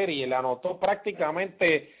barre la serie, le anotó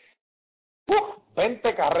prácticamente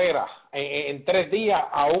 20 carreras en 3 días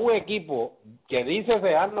a un equipo que, dice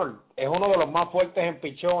de Arnold, es uno de los más fuertes en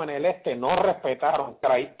picheo en el este. No respetaron.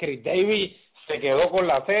 Chris Davis se quedó con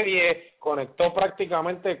la serie, conectó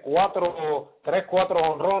prácticamente 4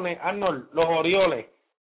 jonrones. Arnold, los Orioles,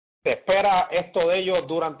 se espera esto de ellos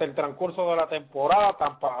durante el transcurso de la temporada.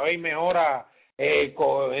 Tampa Bay mejora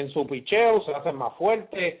en su picheo, se hace más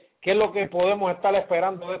fuerte. ¿Qué es lo que podemos estar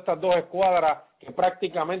esperando de estas dos escuadras que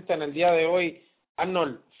prácticamente en el día de hoy,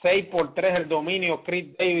 Arnold, 6-3 el dominio?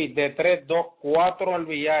 Chris Davis de 3-2-4 al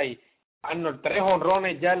VI. Arnold, 3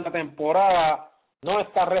 jonrones ya en la temporada. No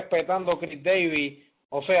está respetando Chris Davis.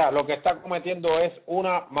 O sea, lo que está cometiendo es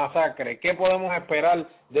una masacre. ¿Qué podemos esperar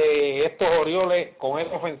de estos Orioles con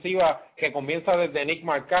esa ofensiva que comienza desde Nick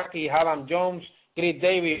Markakis, Adam Jones, Chris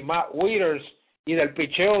Davis, Matt Wieters, y del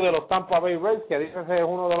picheo de los Tampa Bay Rays, que dice ser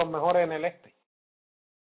uno de los mejores en el este?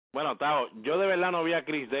 Bueno, Tao, yo de verdad no vi a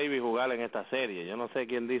Chris Davis jugar en esta serie. Yo no sé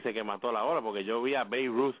quién dice que mató la hora, porque yo vi a Babe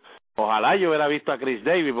Ruth. Ojalá yo hubiera visto a Chris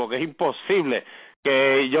Davis, porque es imposible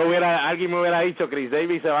que alguien me hubiera dicho Chris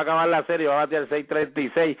Davis se va a acabar la serie, va a batear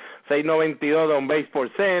 6.36, 6.92 de on base por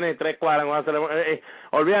CN, 3 cuadrangulas.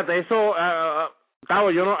 Olvídate, eso,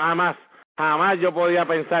 Tao, yo no, jamás yo podía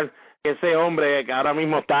pensar que ese hombre que ahora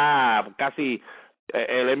mismo está casi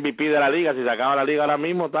el MVP de la liga, si se acaba la liga ahora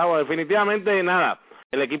mismo, Tao, definitivamente nada.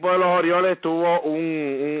 El equipo de los Orioles tuvo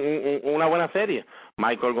una buena serie.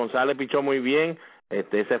 Michael González pichó muy bien.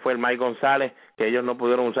 Ese fue el Mike González que ellos no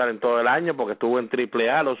pudieron usar en todo el año porque estuvo en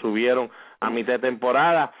AAA, lo subieron a mitad de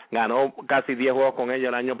temporada, ganó casi 10 juegos con ellos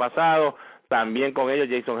el año pasado, también con ellos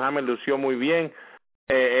Jason Hammer lució muy bien.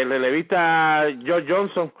 El relevista Josh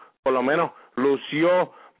Johnson por lo menos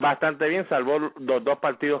lució bastante bien, salvó los 2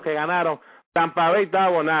 partidos que ganaron. Tampa Bay,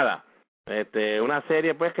 Tavo, nada. Una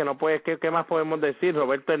serie pues que no puede, ¿qué más podemos decir?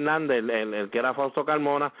 Roberto Hernández, el que era Fausto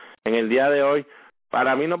Carmona, en el día de hoy,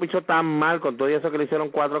 para mí no pichó tan mal con todo eso que le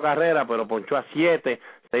hicieron 4 carreras, pero ponchó a 7,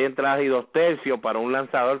 6 entradas y 2 tercios para un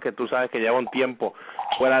lanzador que tú sabes que lleva un tiempo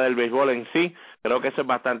fuera del béisbol en sí. Creo que eso es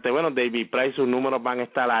bastante bueno. David Price, sus números van a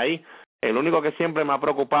estar ahí. El único que siempre me ha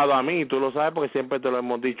preocupado a mí, y tú lo sabes porque siempre te lo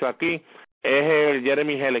hemos dicho aquí, es el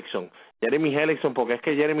Jeremy Hellickson. Porque es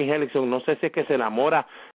que Jeremy Hellickson, no sé si es que se enamora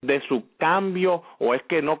de su cambio o es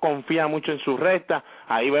que no confía mucho en su recta.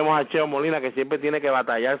 Ahí vemos a Cheo Molina que siempre tiene que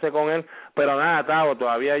batallarse con él, pero nada, Tavo,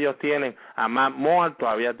 todavía ellos tienen a Matt Moore,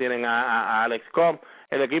 todavía tienen a Alex Cobb.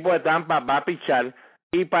 El equipo de Tampa va a pichar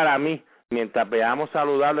y para mí, mientras veamos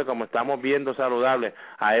saludable como estamos viendo saludable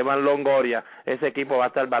a Evan Longoria, ese equipo va a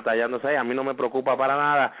estar batallándose ahí. A mí no me preocupa para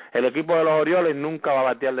nada. El equipo de los Orioles nunca va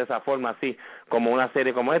a batear de esa forma así, como una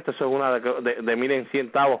serie como esta. Eso es una de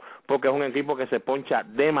 1100 Tavos, porque es un equipo que se poncha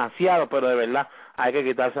demasiado, pero de verdad hay que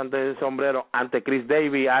quitarse antes el sombrero ante Chris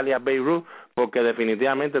Davis, alias Babe Ruth, porque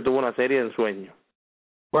definitivamente tuvo una serie de ensueño.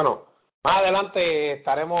 Bueno, más adelante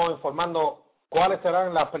estaremos informando cuáles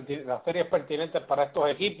serán las series pertinentes para estos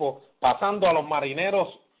equipos, pasando a los Marineros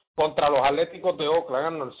contra los Atléticos de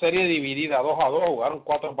Oakland. Serie dividida 2-2, jugaron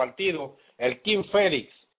 4 partidos. El King Félix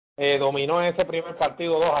dominó en ese primer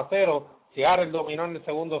partido 2-0. Seattle dominó en el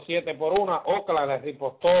segundo 7-1. Oakland les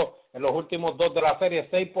ripostó en los últimos 2 de la serie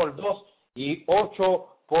 6-2 y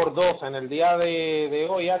 8-2. En el día de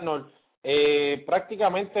hoy, Arnold,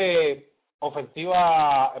 prácticamente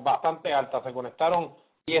ofensiva bastante alta. Se conectaron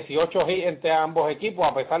 18 hits entre ambos equipos,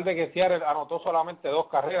 a pesar de que Seattle anotó solamente 2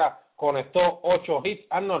 carreras, conectó 8 hits.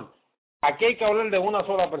 Arnold, aquí hay que hablar de una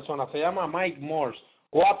sola persona, se llama Mike Morse,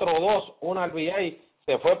 4-2, un RBI,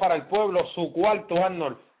 se fue para el pueblo, su cuarto,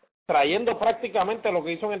 Arnold, trayendo prácticamente lo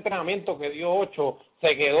que hizo en entrenamiento, que dio 8,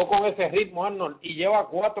 se quedó con ese ritmo, Arnold, y lleva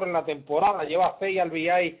 4 en la temporada, lleva 6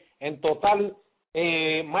 RBI en total.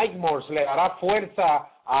 Mike Morse le dará fuerza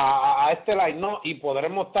a este line y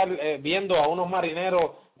podremos estar viendo a unos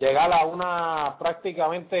Marineros llegar a una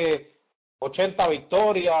prácticamente 80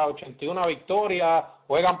 victorias, 81 victorias,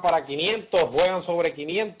 juegan para 500, juegan sobre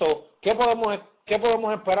 500. ¿Qué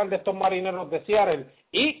podemos esperar de estos Marineros de Seattle?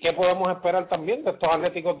 ¿Y qué podemos esperar también de estos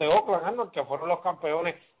Atléticos de Oakland, Arnold, que fueron los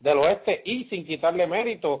campeones del oeste y sin quitarle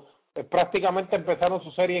mérito? Prácticamente empezaron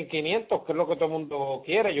su serie en 500, que es lo que todo el mundo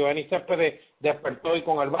quiere. Giovanni Céspedes despertó y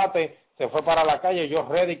con el bate se fue para la calle. Josh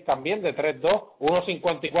Reddick también de 3-2,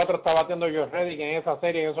 1.54 está batiendo Josh Reddick en esa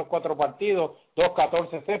serie, en esos 4 partidos,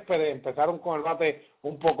 2.14 Céspedes, empezaron con el bate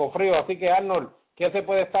un poco frío. Así que, Arnold, ¿qué se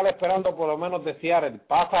puede estar esperando por lo menos de Seattle?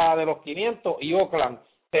 Pasa de los 500 y Oakland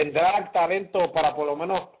tendrá el talento para por lo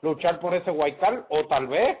menos luchar por ese wild card o tal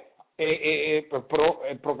vez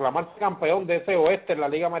proclamarse campeón de ese oeste en la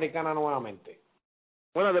Liga Americana nuevamente.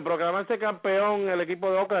 Bueno, de proclamarse campeón el equipo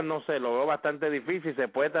de Oakland, no sé, lo veo bastante difícil. Se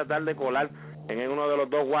puede tratar de colar en uno de los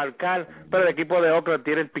 2 wild card, pero el equipo de Oakland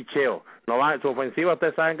tiene el picheo. No va, su ofensiva,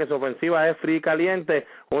 ustedes saben que su ofensiva es fría y caliente,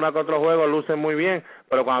 una que otro juego luce muy bien,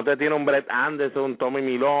 pero cuando usted tiene un Brett Anderson, un Tommy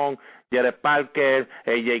Milón, Jared Parker,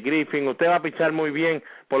 AJ Griffin, usted va a pichar muy bien,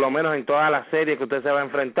 por lo menos en todas las series que usted se va a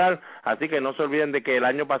enfrentar. Así que no se olviden de que el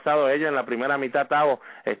año pasado ellos en la primera mitad, Tavo,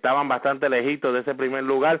 estaban bastante lejitos de ese primer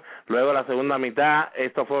lugar. Luego la segunda mitad,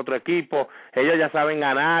 esto fue otro equipo. Ellos ya saben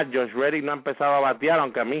ganar. Josh Reddick no ha empezado a batear,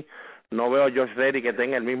 aunque a mí no veo a Josh Reddick que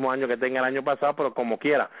tenga el mismo año que tenga el año pasado, pero como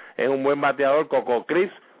quiera, es un buen bateador. Coco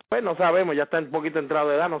Chris, pues no sabemos, ya está un poquito entrado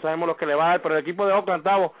de edad, no sabemos lo que le va a dar, pero el equipo de Oakland,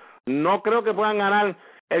 Tavo, no creo que puedan ganar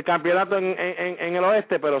el campeonato en el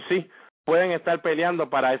oeste, pero sí pueden estar peleando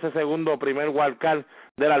para ese segundo o primer wild card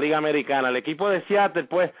de la Liga Americana. El equipo de Seattle,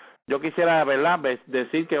 pues, yo quisiera, ¿verdad?,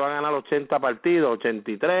 decir que van a ganar 80 partidos,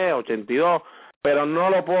 83, 82, pero no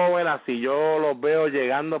lo puedo ver así. Yo los veo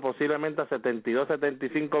llegando posiblemente a 72,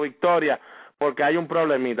 75 victorias, porque hay un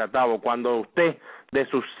problemita, Tavo. Cuando usted, de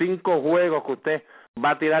sus 5 juegos que usted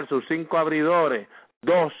va a tirar, sus 5 abridores,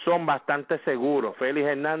 2 son bastante seguros, Félix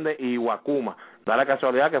Hernández y Iwakuma. Da la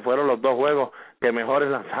casualidad que fueron los 2 juegos que mejores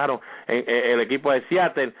lanzaron el equipo de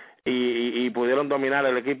Seattle y pudieron dominar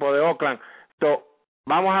el equipo de Oakland. So,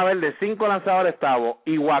 vamos a ver, de 5 lanzadores, Tavo,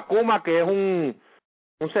 Iwakuma, que es un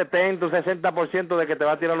 70, un 60% de que te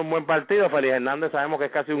va a tirar un buen partido. Félix Hernández sabemos que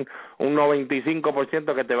es casi un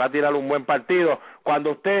 95% que te va a tirar un buen partido. Cuando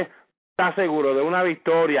usted está seguro de una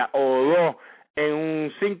victoria o 2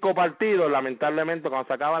 en 5 partidos, lamentablemente cuando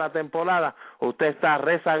se acaba la temporada, usted está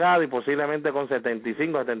rezagado y posiblemente con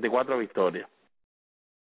 75, 74 victorias.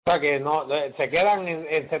 O sea que no se quedan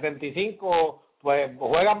en 75, pues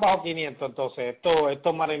juegan bajo 500 entonces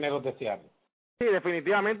estos Marineros de Seattle. Sí,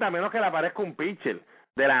 definitivamente, a menos que le aparezca un pitcher.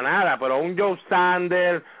 de la nada, pero un Joe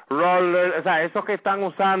Sander, Roller, o sea, esos que están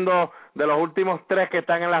usando de los últimos 3 que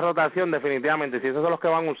están en la rotación, definitivamente, si esos son los que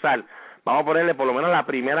van a usar, vamos a ponerle por lo menos la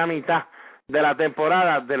primera mitad de la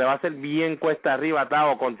temporada, se le va a hacer bien cuesta arriba,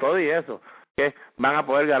 Tavo, con todo y eso, que van a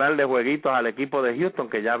poder ganarle jueguitos al equipo de Houston,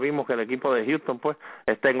 que ya vimos que el equipo de Houston pues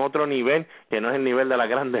está en otro nivel, que no es el nivel de las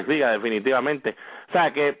Grandes Ligas, definitivamente. O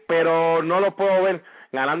sea que, pero no lo puedo ver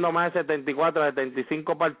ganando más de 74,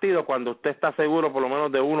 75 partidos cuando usted está seguro por lo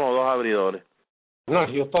menos de 1 o 2 abridores. No,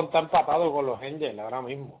 Houston está empatado con los Angels ahora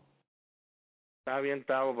mismo. Está bien,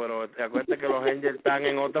 Tavo, pero acuérdate que los Angels están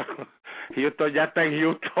en otro. Houston ya está en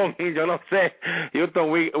Houston y yo no sé. Houston,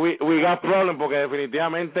 we got problem, porque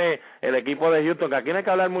definitivamente el equipo de Houston, que aquí no hay que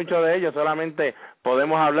hablar mucho de ellos, solamente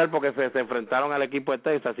podemos hablar porque se enfrentaron al equipo de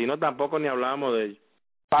Texas, si no tampoco ni hablábamos de ellos.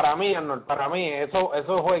 Para mí, Arnold,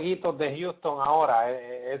 esos jueguitos de Houston ahora,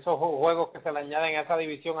 esos juegos que se le añaden a esa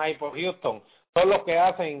división ahí por Houston, son los que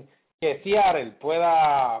hacen que Seattle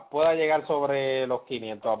pueda llegar sobre los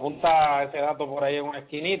 500. Apunta ese dato por ahí en una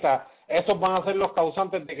esquinita. Esos van a ser los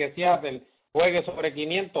causantes de que Seattle juegue sobre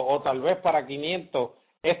 500 o tal vez para 500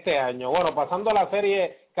 este año. Bueno, pasando a la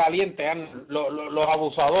serie caliente, los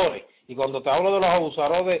abusadores. Y cuando te hablo de los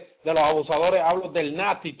abusadores, hablo del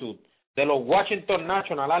Natitude, de los Washington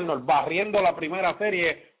Nationals, Arnold, barriendo la primera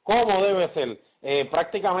serie como debe ser.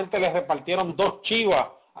 Prácticamente les repartieron 2 chivas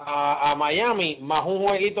a Miami, más un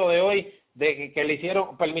jueguito de hoy de que le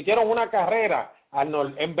permitieron una carrera,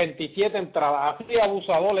 Arnold, en 27 entradas. Así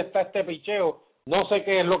abusador está este picheo. No sé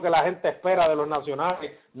qué es lo que la gente espera de los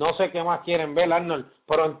nacionales, no sé qué más quieren ver, Arnold,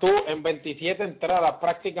 pero en 27 entradas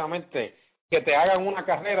prácticamente que te hagan una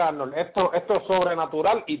carrera, Arnold, esto es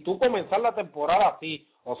sobrenatural. Y tú comenzar la temporada así,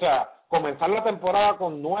 o sea, comenzar la temporada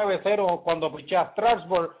con 9-0 cuando pichea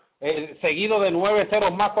Strasburg, seguido de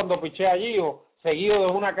 9-0 más cuando pichea Gio, seguido de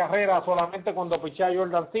una carrera solamente cuando pichea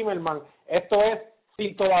Jordan Zimmerman. Esto es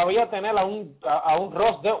sin todavía tener a un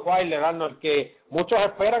Ross Detweiler, Arnold, que muchos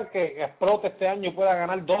esperan que explote este año y pueda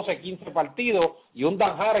ganar 12, 15 partidos, y un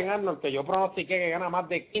Dan Haren, Arnold, que yo pronostiqué que gana más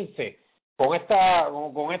de 15 con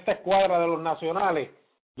esta escuadra de los nacionales.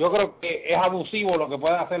 Yo creo que es abusivo lo que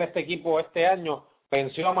puede hacer este equipo este año.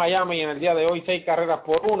 Venció a Miami en el día de hoy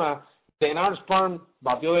 6-1. Denard Span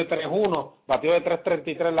batió de 3-1, batió de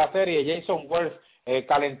 3.33 la serie. Jason Wells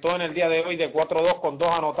calentó en el día de hoy de 4-2 con 2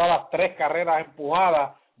 anotadas, 3 carreras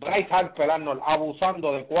empujadas. Bryce Harper, Arnold,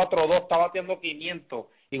 abusando de 4-2, está batiendo 500,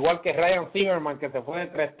 igual que Ryan Zimmerman, que se fue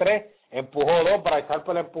de 3-3, empujó 2, Bryce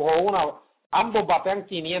Harper empujó 1, ambos batean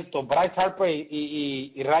 500, Bryce Harper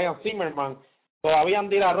y Ryan Zimmerman. Todavía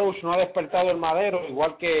Andy LaRoche no ha despertado el madero,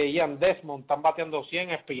 igual que Ian Desmond, están bateando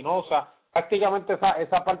 100, Espinosa. Prácticamente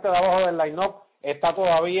esa parte de abajo del line-up está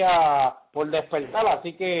todavía por despertar,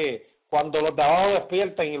 así que cuando los de abajo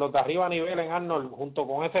despierten y los de arriba nivelen, Arnold, junto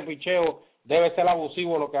con ese picheo, debe ser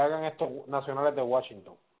abusivo lo que hagan estos nacionales de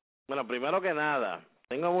Washington. Bueno, primero que nada,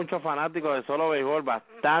 tengo muchos fanáticos de solo béisbol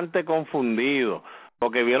bastante confundidos,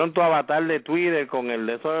 porque vieron tu avatar de Twitter con el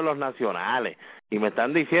de eso de los nacionales, y me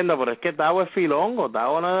están diciendo, pero es que Tavo es filongo,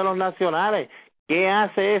 Tavo no es de los nacionales. ¿Qué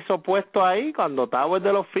hace eso puesto ahí cuando Tavo es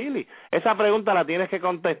de los Phillies? Esa pregunta la tienes que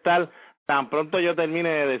contestar tan pronto yo termine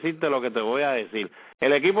de decirte lo que te voy a decir.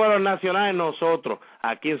 El equipo de los nacionales, nosotros,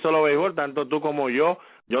 aquí en Solo Béisbol, tanto tú como yo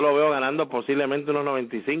lo veo ganando posiblemente unos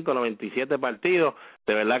 95, 97 partidos.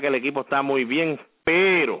 De verdad que el equipo está muy bien,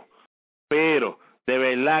 pero, de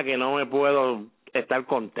verdad que no me puedo estar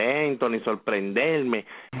contento ni sorprenderme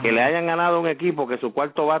que le hayan ganado a un equipo que su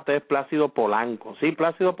cuarto bate es Plácido Polanco. Sí,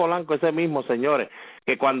 Plácido Polanco, ese mismo, señores,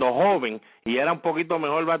 que cuando joven y era un poquito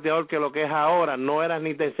mejor bateador que lo que es ahora, no era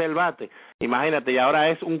ni tercer bate, imagínate, y ahora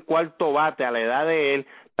es un cuarto bate a la edad de él,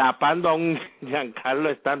 tapando a un Giancarlo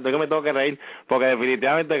Stanton. Yo me tengo que reír porque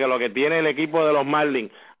definitivamente que lo que tiene el equipo de los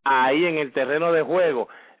Marlins ahí en el terreno de juego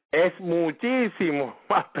es muchísimo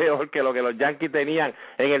más peor que lo que los Yankees tenían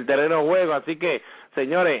en el terreno de juego. Así que,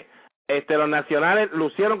 señores, los nacionales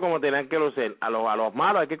lucieron como tenían que lucir. A los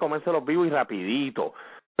malos hay que comérselos vivos y rapidito.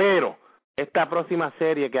 Pero esta próxima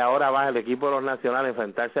serie que ahora va el equipo de los nacionales a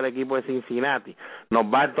enfrentarse al equipo de Cincinnati, nos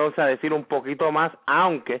va entonces a decir un poquito más,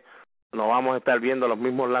 aunque no vamos a estar viendo los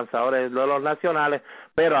mismos lanzadores de los nacionales,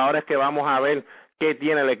 pero ahora es que vamos a ver qué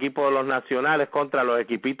tiene el equipo de los nacionales contra los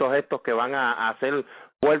equipitos estos que van a hacer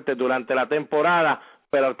fuertes durante la temporada.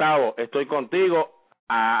 Pero Tavo, estoy contigo.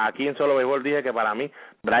 Aquí en Solo Béisbol dije que para mí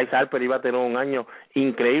Bryce Harper iba a tener un año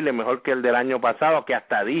increíble, mejor que el del año pasado, que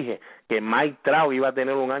hasta dije que Mike Trout iba a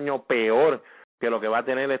tener un año peor que lo que va a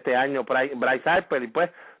tener este año Bryce Harper, y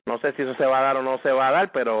pues no sé si eso se va a dar o no se va a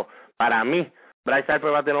dar, pero para mí Bryce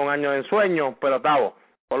Harper va a tener un año de ensueño. Pero Tavo,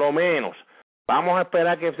 por lo menos Vamos a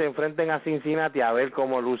esperar que se enfrenten a Cincinnati a ver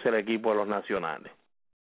cómo luce el equipo de los nacionales.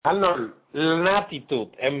 Arnold, la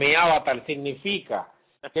attitude en mi avatar significa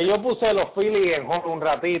que yo puse los Phillies en hold un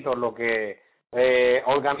ratito, lo que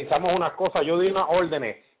organizamos unas cosas, yo di unas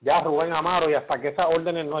órdenes, ya Rubén Amaro, y hasta que esas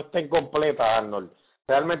órdenes no estén completas, Arnold,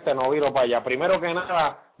 realmente no viro para allá. Primero que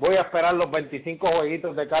nada, voy a esperar los 25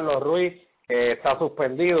 jueguitos de Carlos Ruiz, que está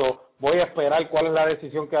suspendido, voy a esperar cuál es la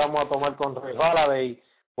decisión que vamos a tomar con Ruiz Halladay,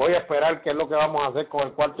 voy a esperar qué es lo que vamos a hacer con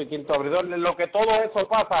el cuarto y quinto abridor, lo que todo eso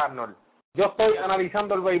pasa, Arnold. Yo estoy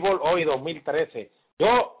analizando el béisbol hoy, 2013.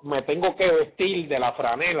 Yo me tengo que vestir de la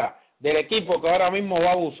franela del equipo que ahora mismo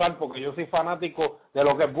va a usar, porque yo soy fanático de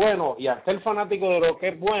lo que es bueno, y al ser fanático de lo que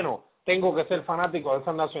es bueno, tengo que ser fanático de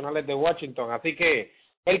esas nacionales de Washington. Así que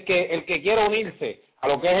el que quiera unirse a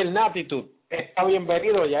lo que es el Natitude está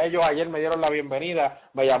bienvenido. Ya ellos ayer me dieron la bienvenida,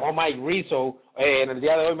 me llamó Mike Rizzo, en el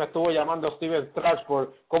día de hoy me estuvo llamando Steven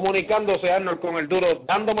Strasburg, comunicándose, Arnold, con el duro,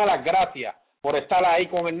 dándome las gracias por estar ahí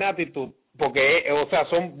con el Natitude, porque, o sea,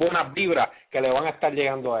 son buenas vibras que le van a estar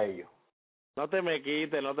llegando a ellos. No te me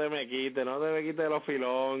quites de los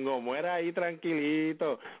filongos, muera ahí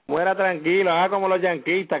tranquilito, muera tranquilo, haga como los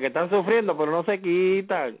yanquistas que están sufriendo pero no se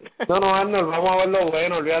quitan. No, Arnold, vamos a ver lo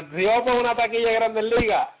bueno, olvídate. Si vamos por una taquilla de Grandes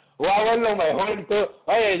Ligas, voy a ver lo mejor.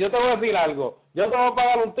 Oye, yo te voy a decir algo, yo te voy a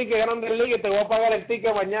pagar un ticket de Grandes Ligas y te voy a pagar el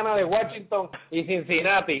ticket mañana de Washington y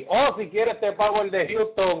Cincinnati, o si quieres te pago el de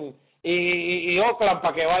Houston y Oakland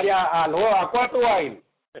para que vaya al juego. ¿A cuál tú vas a ir?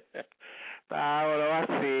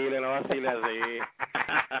 No vacile así.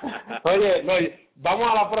 Oye, no,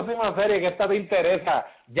 vamos a la próxima serie, que esta te interesa.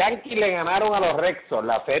 Yankees le ganaron a los Red Sox,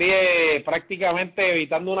 la serie prácticamente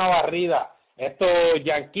evitando una barrida. Estos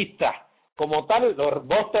yanquistas, como tal, los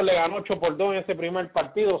Boston le ganó 8-2 en ese primer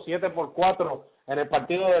partido, 7-4 en el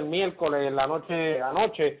partido del miércoles en la noche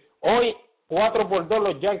anoche. Hoy 4-2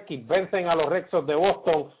 los Yankees vencen a los Red Sox de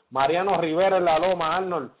Boston. Mariano Rivera en la loma,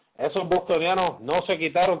 Arnold. Esos bostonianos no se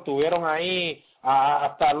quitaron, tuvieron ahí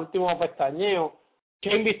hasta el último pestañeo.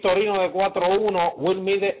 Shane Victorino de 4-1, Will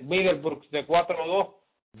Middlebrooks de 4-2,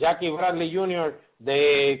 Jackie Bradley Jr.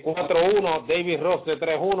 de 4-1, David Ross de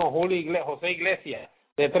 3-1, José Iglesias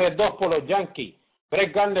de 3-2 por los Yankees,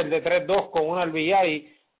 Brett Gardner de 3-2 con un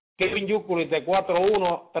RBI, Kevin Youkilis de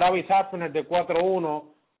 4-1, Travis Hafner de 4-1,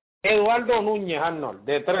 Eduardo Núñez, Arnold,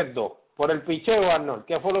 de 3-2. Por el picheo, Arnold,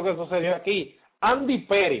 ¿qué fue lo que sucedió aquí? Andy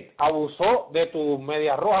Perry abusó de tus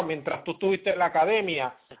medias rojas mientras tú estuviste en la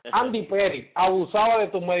academia. Andy Perry abusaba de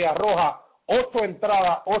tus medias rojas, 8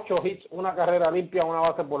 entradas, 8 hits, una carrera limpia, una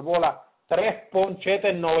base por bola, 3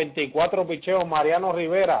 ponchetes, 94 picheos. Mariano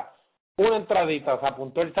Rivera, una entradita, se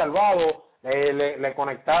apuntó el salvado, le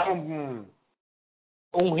conectaron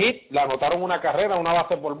un hit, le anotaron una carrera, una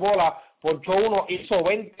base por bola, ponchó uno, hizo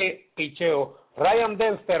 20 picheos. Ryan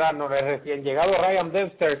Dempster, Arnold, el recién llegado Ryan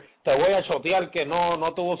Dempster, te voy a chotear que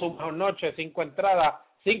no tuvo su mejor noche, 5 entradas,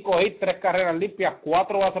 5 hits, 3 carreras limpias,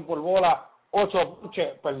 4 bases por bola, 8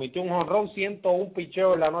 ponches, permitió un jonrón, 101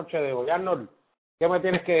 picheos en la noche de hoy. Arnold, ¿qué me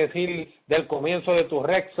tienes que decir del comienzo de tus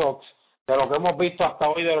Red Sox, de lo que hemos visto hasta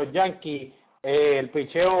hoy de los Yankees? El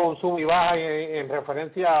picheo sub y baja en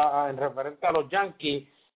referente a los Yankees,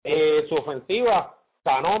 su ofensiva.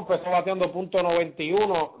 Cano empezó bateando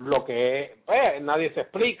 .91, lo que nadie se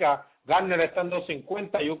explica. Gardner está en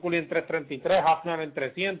 250, Youkilis en 333, Hafner en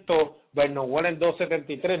 300, Bernoulli en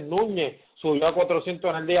 273, Núñez subió a 400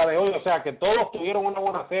 en el día de hoy. O sea que todos tuvieron una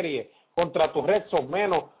buena serie contra tus Red Sox,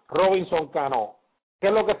 menos Robinson Cano. ¿Qué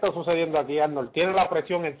es lo que está sucediendo aquí, Arnold? Tiene la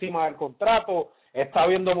presión encima del contrato, está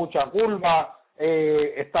viendo mucha curva,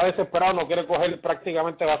 está desesperado, no quiere coger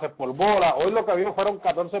prácticamente bases por bola. Hoy lo que vio fueron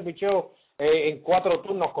 14 picheos en 4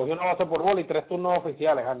 turnos, cogió una base por bola y 3 turnos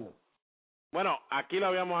oficiales, Arnold. Bueno, aquí lo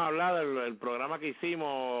habíamos hablado, el programa que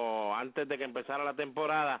hicimos antes de que empezara la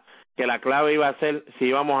temporada, que la clave iba a ser si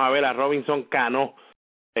íbamos a ver a Robinson Cano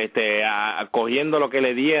cogiendo lo que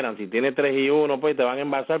le dieran. Si tiene 3-1, pues te van a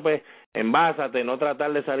envasar, pues envásate, no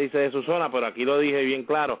tratar de salirse de su zona, pero aquí lo dije bien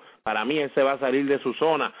claro, para mí él se va a salir de su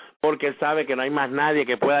zona, porque él sabe que no hay más nadie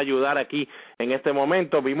que pueda ayudar aquí en este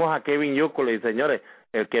momento. Vimos a Kevin Youkilis, señores,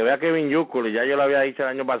 el que ve a Kevin Youkilis, ya yo lo había dicho el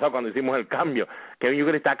año pasado cuando hicimos el cambio, Kevin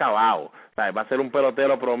Youkilis está acabado, ¿sabes? Va a ser un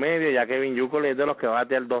pelotero promedio, ya Kevin Youkilis es de los que va a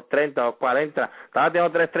batear 230, 240, está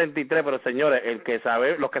bateando 333, pero señores,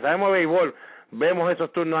 los que sabemos de béisbol, vemos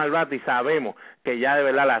esos turnos al bate y sabemos que ya de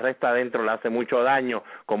verdad la recta adentro le hace mucho daño.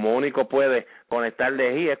 Como único puede conectar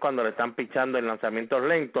de G es cuando le están pichando en lanzamientos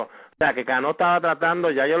lentos. O sea que Cano estaba tratando,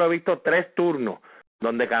 ya yo lo he visto 3 turnos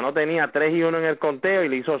donde Cano tenía 3-1 en el conteo y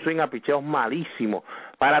le hizo swing a picheos malísimos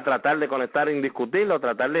para tratar de conectar indiscutible o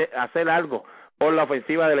tratar de hacer algo por la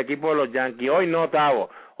ofensiva del equipo de los Yankees. Hoy no, Tavo.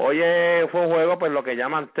 Hoy fue un juego, pues lo que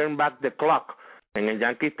llaman turn back the clock. En el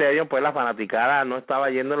Yankee Stadium, pues la fanaticada no estaba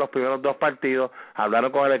yendo en los primeros 2 partidos.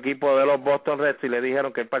 Hablaron con el equipo de los Boston Red Sox y le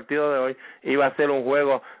dijeron que el partido de hoy iba a ser un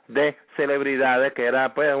juego de celebridades, que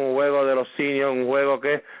era pues un juego de los seniors, un juego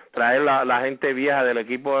que traer la gente vieja del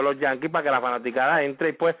equipo de los Yankees para que la fanaticada entre,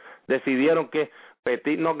 y pues decidieron que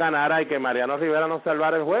Petit nos ganara y que Mariano Rivera nos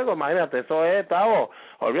salvara el juego. Imagínate, eso es, Tavo,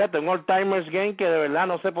 olvídate, un all-timers game que de verdad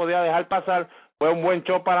no se podía dejar pasar. Fue un buen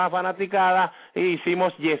show para la fanaticada y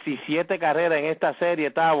hicimos 17 carreras en esta serie,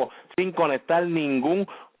 Tavo, sin conectar ningún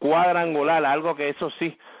cuadrangular, algo que eso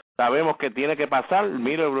sí sabemos que tiene que pasar.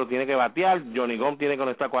 Middlebrough tiene que batear, Johnny Gomes tiene que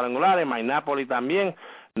conectar cuadrangulares, Mike Napoli también.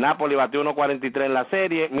 Napoli batió 1.43 en la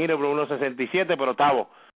serie, Middlebrough 1.67, pero Tavo,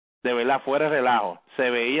 de verdad, fuera de relajo, se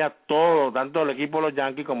veía todo, tanto el equipo de los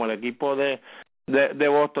Yankees como el equipo de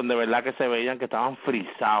Boston, de verdad que se veían que estaban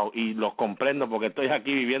frisados, y los comprendo porque estoy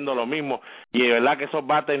aquí viviendo lo mismo, y de verdad que esos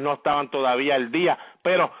bates no estaban todavía al día,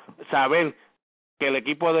 pero saber que el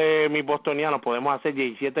equipo de mis bostonianos podemos hacer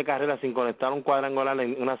 17 carreras sin conectar un cuadrangular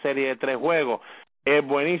en una serie de 3 juegos, es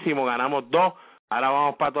buenísimo. Ganamos 2, ahora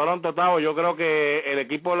vamos para Toronto, Tavo. Yo creo que el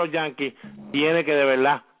equipo de los Yankees tiene que de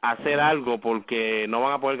verdad hacer algo, porque no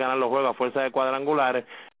van a poder ganar los juegos a fuerza de cuadrangulares,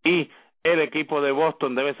 y el equipo de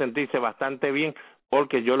Boston debe sentirse bastante bien,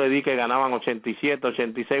 porque yo le di que ganaban 87,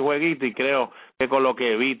 86 jueguitos, y creo que con lo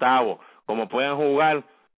que vi, Tavo, como pueden jugar,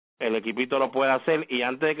 el equipito lo puede hacer. Y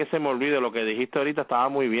antes de que se me olvide, lo que dijiste ahorita estaba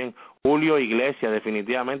muy bien, Julio Iglesias,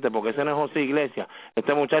 definitivamente, porque ese no es José Iglesias,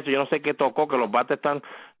 este muchacho yo no sé qué tocó, que los bates están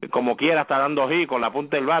como quiera, está dando hit con la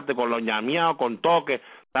punta del bate, con los ñameados, con toques,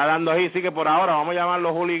 está dando hit. Así que por ahora vamos a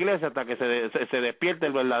llamarlo Julio Iglesias hasta que se despierte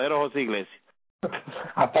el verdadero José Iglesias.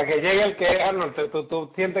 Hasta que llegue el que Arnold,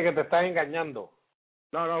 tú sientes que te estás engañando.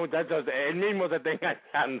 No, muchachos, él mismo se está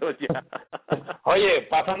enganchando ya. Oye,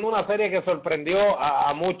 pasando una serie que sorprendió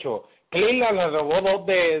a muchos. Cleveland le robó 2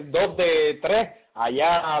 de 3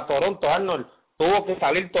 allá a Toronto. Arnold, tuvo que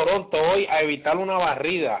salir Toronto hoy a evitar una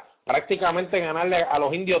barrida, prácticamente ganarle a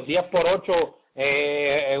los indios 10-8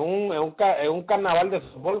 en un carnaval de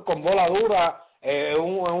fútbol con bola dura, en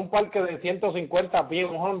un parque de 150 pies,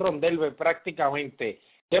 un home run derby prácticamente.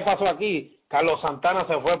 ¿Qué pasó aquí? Carlos Santana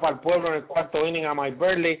se fue para el pueblo en el 4º inning a Mike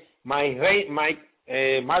Burley.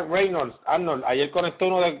 Mark Reynolds, Arnold, ayer conectó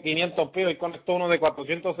uno de 500 pies y conectó uno de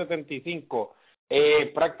 475.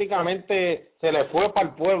 Prácticamente se le fue para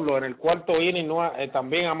el pueblo en el 4º inning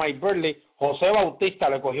también a Mike Burley. José Bautista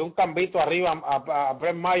le cogió un cambito arriba a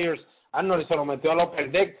Brett Myers, Arnold, y se lo metió al upper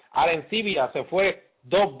deck. Arencibia se fue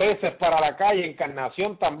 2 veces para la calle.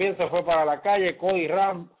 Encarnación también se fue para la calle. Cody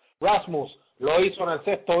Rasmus lo hizo en el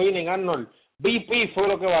 6º inning, Arnold. BP fue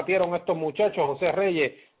lo que batieron estos muchachos. José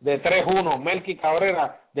Reyes de 3-1, Melky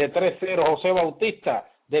Cabrera de 3-0, José Bautista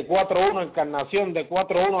de 4-1, Encarnación de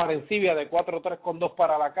 4-1, Arencibia de 4-3 con 2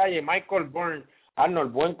 para la calle. Michael Byrne,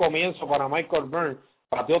 Arnold, buen comienzo para Michael Byrne,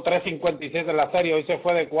 batió 3.57 en la serie, hoy se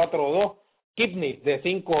fue de 4-2. Kipnis de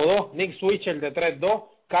 5-2, Nick Switcher de 3-2,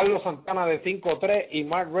 Carlos Santana de 5-3 y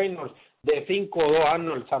Mark Reynolds de 5-2.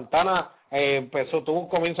 Arnold, Santana tuvo un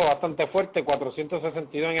comienzo bastante fuerte,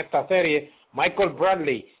 462 en esta serie. Michael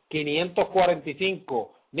Bradley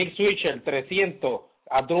 545, Nick Switcher 300,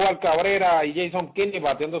 Adrúbal Cabrera y Jason Kinney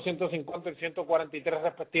batiendo 150 y 143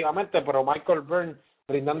 respectivamente, pero Michael Byrne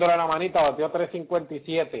brindándole la manita batió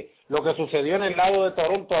 357. Lo que sucedió en el lado de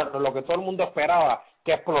Toronto, lo que todo el mundo esperaba,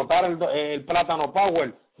 que explotara el plátano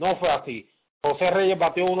Power, no fue así. José Reyes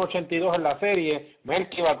batió 1.82 en la serie,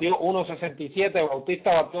 Melky batió 1.67,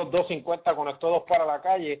 Bautista batió 2.50, conectó 2 para la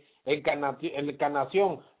calle,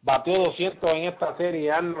 Encarnación batió 200 en esta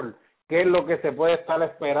serie. Arnold, ¿qué es lo que se puede estar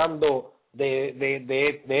esperando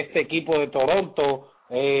de este equipo de Toronto?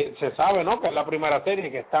 Se sabe, ¿no?, que es la primera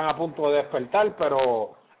serie, que están a punto de despertar,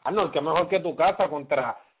 pero Arnold, qué mejor que tu casa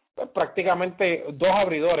contra prácticamente 2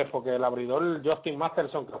 abridores, porque el abridor Justin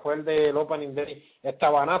Masterson, que fue el del Opening Day,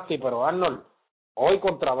 estaba nasty, pero Arnold, hoy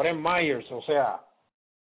contra Brett Myers, o sea,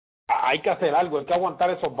 hay que hacer algo, hay que aguantar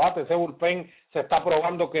esos bates. Ese bullpen se está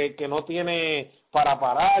probando que no tiene para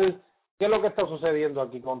parar. ¿Qué es lo que está sucediendo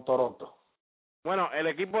aquí con Toronto? Bueno, el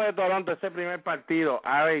equipo de Toronto, ese primer partido,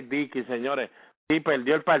 R.A. Dickey, señores, sí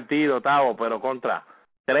perdió el partido, Tavo, pero contra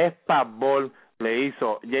 3 fastball le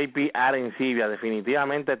hizo JP Arencibia.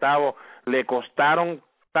 Definitivamente, Tavo, le costaron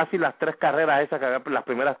casi las 3 carreras esas, las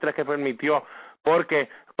primeras 3 que permitió, porque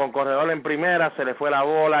con corredor en primera se le fue la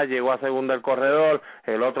bola, llegó a segunda el corredor,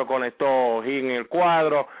 el otro conectó hit en el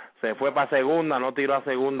cuadro, se fue para segunda, no tiró a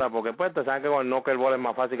segunda, porque pues te saben que con el knuckleball es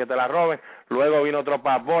más fácil que te la roben. Luego vino otro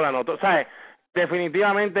fastball, anotó, ¿sabes?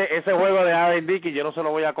 definitivamente ese juego de Aaron Dickey yo no se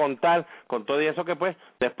lo voy a contar, con todo y eso que pues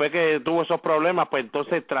después que tuvo esos problemas pues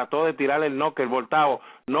entonces trató de tirar el knock, el voltado,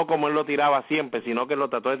 no como él lo tiraba siempre, sino que lo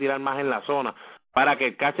trató de tirar más en la zona para que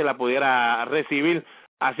el catcher la pudiera recibir,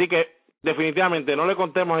 así que definitivamente no le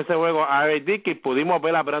contemos ese juego a Aaron Dickey. Pudimos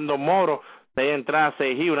ver a Brandon Morrow 6 entradas,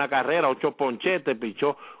 6 hits, una carrera, 8 ponchetes,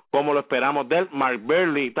 pichó como lo esperamos de él. Mark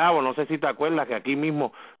Buehrle, Tavo, no sé si te acuerdas que aquí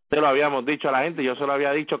mismo te lo habíamos dicho a la gente, yo se lo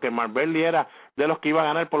había dicho que Mark Buehrle era de los que iba a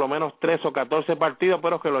ganar por lo menos 3 o 14 partidos,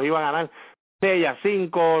 pero que los iba a ganar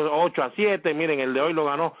 6-5, 8-7, miren, el de hoy lo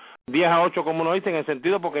ganó 10-8, como uno dice, en el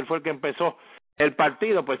sentido porque él fue el que empezó el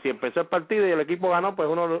partido, pues si empezó el partido y el equipo ganó, pues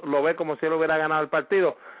uno lo ve como si él hubiera ganado el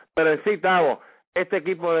partido, pero en sí, Tavo, este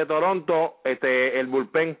equipo de Toronto, el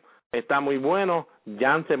bullpen está muy bueno,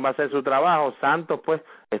 Jansen va a hacer su trabajo, Santos pues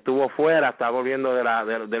estuvo fuera, está volviendo de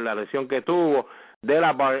la lesión que tuvo,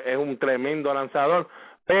 Delabar es un tremendo lanzador,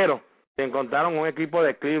 pero se encontraron un equipo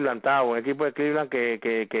de Cleveland, un equipo de Cleveland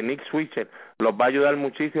que Nick Switcher los va a ayudar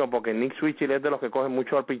muchísimo, porque Nick Switcher es de los que cogen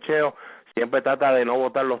mucho al picheo, siempre trata de no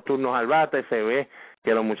botar los turnos al bate, se ve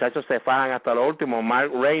que los muchachos se fajan hasta lo último.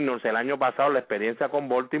 Mark Reynolds el año pasado, la experiencia con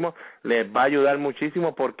Baltimore les va a ayudar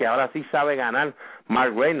muchísimo, porque ahora sí sabe ganar.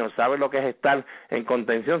 Mark Reynolds sabe lo que es estar en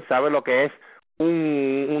contención, sabe lo que es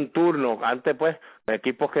un turno. Antes pues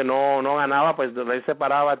equipos que no ganaba, pues él se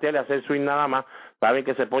paraba a batear y hacer swing nada más, saben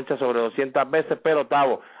que se poncha sobre 200 veces, pero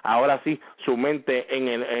Tavo, ahora sí su mente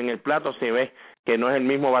en el plato se ve que no es el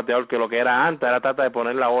mismo bateador que lo que era antes, ahora trata de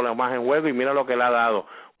poner la bola más en juego y mira lo que le ha dado,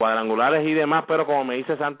 cuadrangulares y demás, pero como me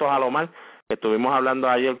dice Santos Alomar, que estuvimos hablando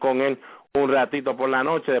ayer con él un ratito por la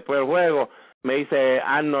noche después del juego, me dice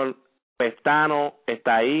Arnold, Pestano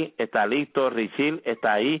está ahí, está listo, Richil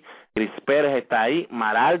está ahí, Chris Pérez está ahí,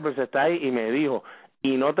 Mar Alberts está ahí, y me dijo,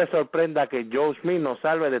 y no te sorprenda que Joe Smith nos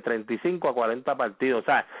salve de 35 a 40 partidos, o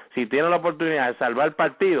sea, si tiene la oportunidad de salvar el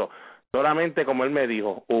partido, solamente como él me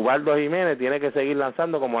dijo, Ubaldo Jiménez tiene que seguir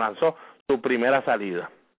lanzando como lanzó su primera salida.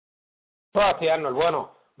 Gracias, Arnold.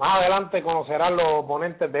 Bueno, más adelante conocerán los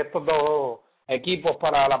oponentes de estos dos equipos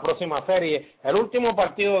para la próxima serie. El último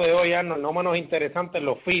partido de hoy, Arnold, no menos interesante,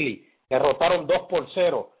 los Phillies derrotaron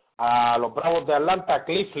 2-0 a los Bravos de Atlanta.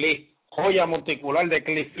 Cliff Lee, joya monticular de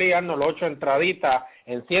Cliff Lee, Arnold, 8 entraditas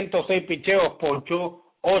en 106 picheos, ponchó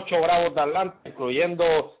 8 Bravos de Atlanta,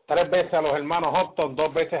 incluyendo 3 veces a los hermanos Hopton,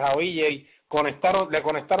 2 veces a Willie, le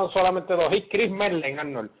conectaron solamente 2 hits. Chris Merlin,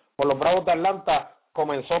 Arnold, por los Bravos de Atlanta,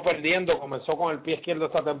 comenzó con el pie izquierdo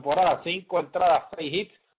esta temporada, 5 entradas, 6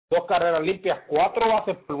 hits, 2 carreras limpias, 4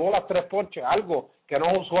 bases por bolas, 3 ponches, algo que no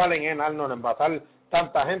es usual en él, Arnold, envasar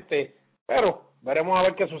tanta gente, pero veremos a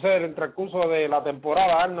ver qué sucede en el transcurso de la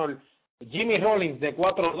temporada, Arnold. Jimmy Rollins de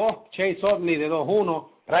 4-2, Chase Utley de 2-1,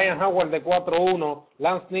 Ryan Howard de 4-1,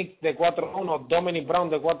 Lance Nix de 4-1, Dominic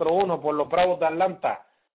Brown de 4-1 por los Bravos de Atlanta,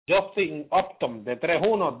 Justin Upton de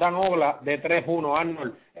 3-1, Dan Ogla de 3-1,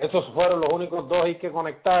 Arnold. Esos fueron los únicos 2 hits que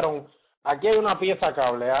conectaron. Aquí hay una pieza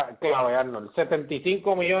clave, Arnold.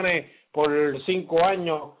 75 millones por 5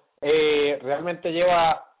 años. Realmente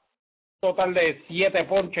lleva un total de 7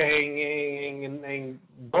 ponches en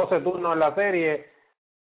 12 turnos en la serie.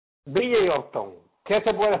 B.J. Upton, ¿qué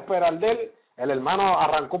se puede esperar de él? El hermano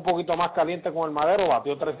arrancó un poquito más caliente con el madero,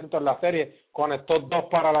 batió 300 en la serie, conectó 2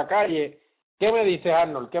 para la calle. ¿Qué me dices,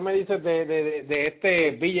 Arnold? ¿Qué me dices de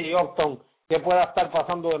este B.J. Upton? ¿Qué pueda estar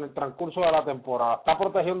pasando en el transcurso de la temporada? Está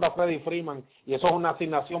protegiendo a Freddie Freeman y eso es una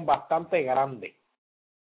asignación bastante grande.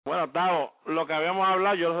 Bueno, Tavo, lo que habíamos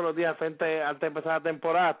hablado, yo los días antes de empezar la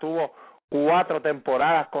temporada, tuvo 4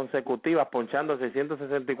 temporadas consecutivas ponchando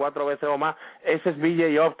 664 veces o más. Ese es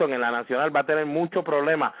B.J. Upton en la Nacional, va a tener mucho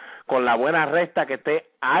problema con la buena recta que esté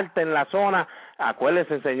alta en la zona.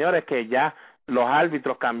 Acuérdense, señores, que ya los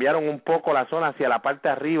árbitros cambiaron un poco la zona hacia la parte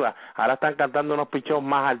de arriba, ahora están cantando unos picheos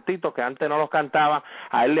más altitos que antes no los cantaban.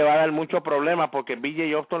 A él le va a dar mucho problema porque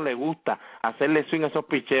B.J. Upton le gusta hacerle swing a esos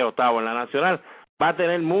picheos, Tavo. En la Nacional va a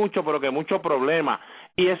tener mucho, pero que mucho problema.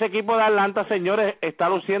 Y ese equipo de Atlanta, señores, está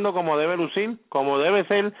luciendo como debe lucir, como debe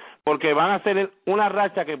ser, porque van a hacer una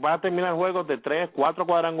racha que van a terminar juegos de 3, 4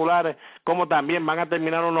 cuadrangulares, como también van a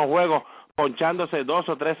terminar unos juegos ponchándose 2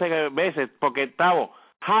 o 13 veces, porque Tavo,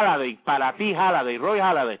 Halladay, para ti Roy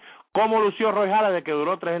Halladay, ¿cómo lució Roy Halladay que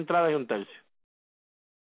duró 3 entradas y 1/3?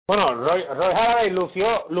 Bueno, Roy Halladay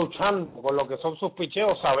lució luchando con lo que son sus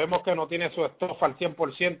picheos. Sabemos que no tiene su estofa al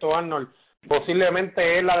 100%, Arnold.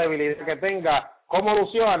 Posiblemente es la debilidad que tenga. ¿Cómo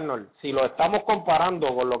lució, Arnold? Si lo estamos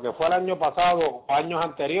comparando con lo que fue el año pasado o años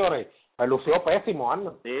anteriores, pues lució pésimo,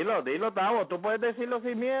 Arnold. Dilo, Tavo, tú puedes decirlo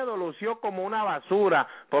sin miedo, lució como una basura,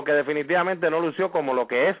 porque definitivamente no lució como lo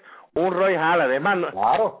que es un Roy Halladay. Es más,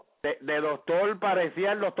 claro, de doctor,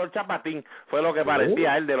 parecía el doctor Chapatín, fue lo que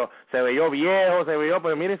parecía él, se veía viejo,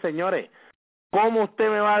 pero miren señores, ¿cómo usted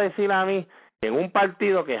me va a decir a mí que en un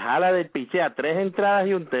partido que jala del piché a 3 entradas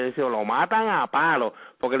y 1/3, lo matan a palo,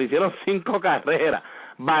 porque le hicieron 5 carreras,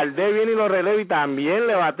 Valdés viene y lo releva y también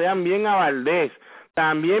le batean bien a Valdés,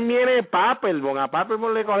 también viene Papelbon, a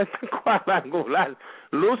Papelbon le conectan cuadrangular,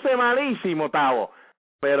 luce malísimo, Tavo,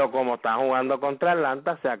 pero como están jugando contra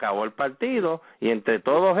Atlanta, se acabó el partido y entre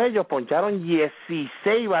todos ellos poncharon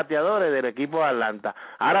 16 bateadores del equipo de Atlanta.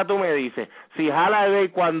 Ahora tú me dices, si jala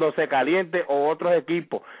de cuando se caliente o otros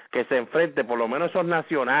equipos que se enfrenten, por lo menos esos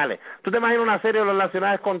nacionales, ¿tú te imaginas una serie de los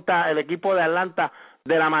nacionales contra el equipo de Atlanta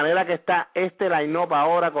de la manera que está este line-up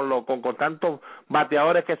ahora con tantos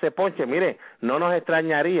bateadores que se ponchen? Mire, no nos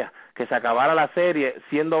extrañaría que se acabara la serie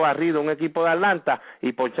siendo barrido un equipo de Atlanta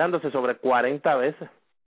y ponchándose sobre 40 veces.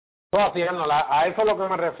 Así, Arnold, a eso es lo que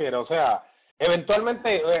me refiero. O sea,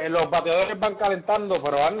 eventualmente los bateadores van calentando,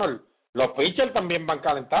 pero Arnold, los pitchers también van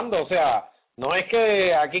calentando. O sea, no es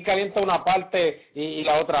que aquí calienta una parte y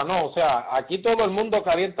la otra no. O sea, aquí todo el mundo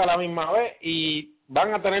calienta a la misma vez y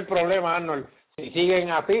van a tener problemas, Arnold. Si siguen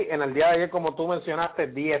así, en el día de ayer, como tú mencionaste,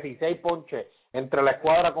 16 ponches entre la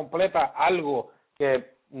escuadra completa, algo que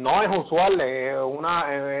no es usual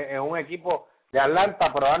en un equipo de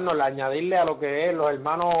Atlanta, pero Arnold, añadirle a lo que es los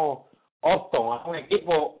hermanos Austin, a un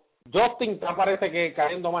equipo, Justin parece que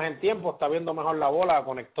cayendo más en tiempo, está viendo mejor la bola,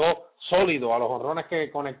 conectó sólido a los jonrones que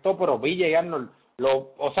conectó, pero Villa y Arnold,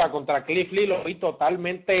 contra Cliff Lee lo vi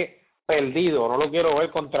totalmente perdido, no lo quiero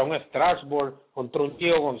ver contra un Strasburg, contra un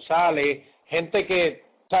Tío González, gente que,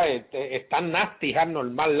 ¿sabes? Están nasty,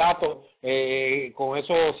 Arnold, más lato, con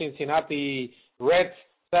esos Cincinnati Reds.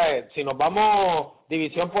 O sea, si nos vamos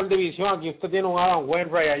división por división, aquí usted tiene un Adam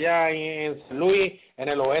Wainwright allá en St. Louis, en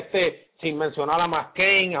el oeste, sin mencionar a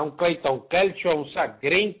McCain, a un Clayton Kershaw, un Zach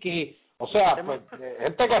Greinke, o sea, pues,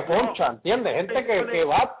 gente que poncha, ¿entiendes? Gente que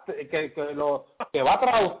va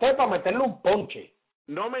tras usted para meterle un ponche.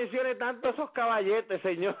 No mencione tanto esos caballetes,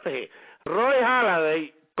 señores. Roy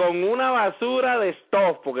Halladay con una basura de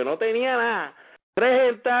stuff, porque no tenía nada.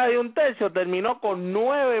 3 entradas y 1/3, terminó con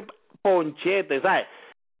 9 ponchetes, ¿sabes?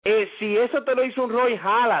 Si eso te lo hizo un Roy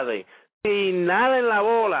Halladay, sin nada en la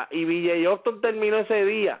bola, y Villay Austin terminó ese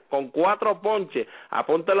día con 4 ponches,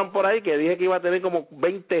 apúntalo por ahí, que dije que iba a tener como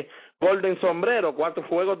 20 golden sombrero, 4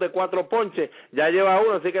 juegos de 4 ponches, ya lleva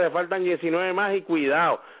 1, así que le faltan 19 más, y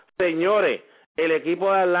cuidado, señores, el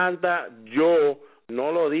equipo de Atlanta, yo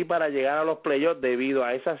no lo di para llegar a los playoffs debido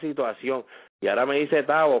a esa situación. Y ahora me dice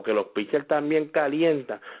Tavo que los pitchers también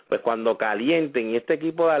calientan. Pues cuando calienten y este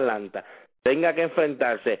equipo de Atlanta tenga que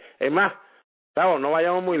enfrentarse. Es más, Tavo, no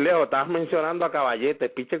vayamos muy lejos. Estabas mencionando a Caballete,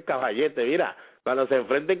 pitcher Caballete. Mira, cuando se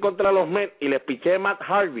enfrenten contra los Mets y les piche Matt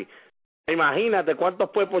Harvey, imagínate cuántos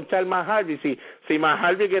puede ponchar Matt Harvey. Si Matt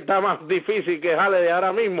Harvey, que está más difícil que jale de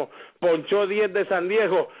ahora mismo, ponchó 10 de San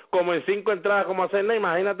Diego como en 5 entradas como hacerla,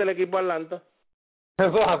 imagínate el equipo de Atlanta.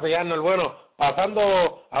 Eso es así, Arnold. Bueno,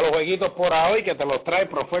 pasando a los jueguitos por hoy, que te los trae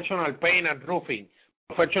Professional Paint and Roofing.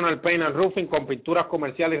 Professional Paint and Roofing con pinturas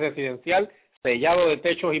comercial y residencial, sellado de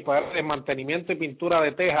techos y paredes, mantenimiento y pintura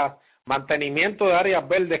de tejas, mantenimiento de áreas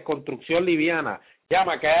verdes, construcción liviana.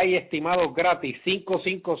 Llama que hay estimados gratis,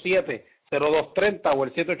 557-0230 o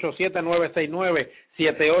el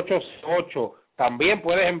 787-969-7808. También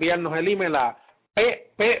puedes enviarnos el email a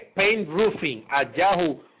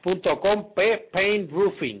pppaintroofing@yahoo.com,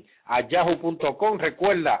 pppaintroofing@yahoo.com.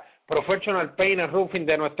 Recuerda, Professional Paint and Roofing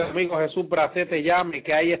de nuestro amigo Jesús Bracete, llame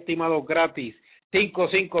que hay estimados gratis,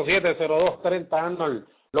 557-0230. Arnold,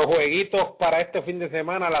 los jueguitos para este fin de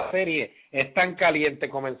semana, la serie están calientes,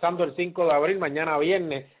 comenzando el 5 de abril, mañana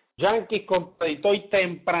viernes, Yankees contra Detroit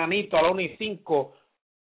tempranito a la 1:05,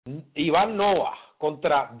 Iván Nova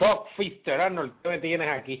contra Doug Fister. Arnold, ¿qué me tienes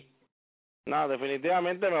aquí? No,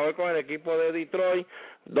 definitivamente me voy con el equipo de Detroit.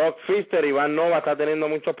 Doug Fister, Iván Nova está teniendo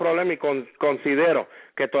muchos problemas y considero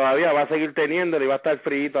que todavía va a seguir teniéndolo y va a estar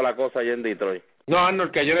frío la cosa allá en Detroit. No,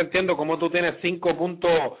 Arnold, que yo no entiendo cómo tú tienes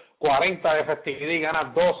 5.40 de efectividad y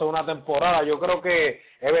ganas 12 una temporada. Yo creo que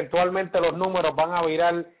eventualmente los números van a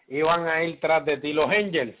virar y van a ir tras de ti. Los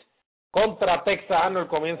Angels contra Texas, Arnold,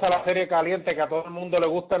 comienza la serie caliente que a todo el mundo le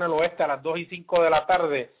gusta en el oeste a las 2:05 de la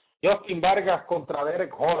tarde. Justin Vargas contra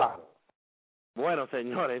Derek Holland. Bueno,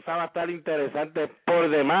 señores, esa va a estar interesante por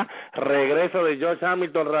demás. Regreso de George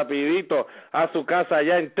Hamilton rapidito a su casa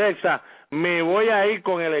allá en Texas. Me voy a ir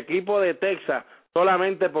con el equipo de Texas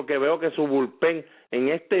solamente porque veo que su bullpen en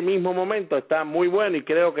este mismo momento está muy bueno y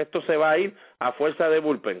creo que esto se va a ir a fuerza de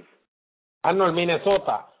bullpen. Arnold,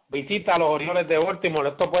 Minnesota visita a los Orioles de Baltimore.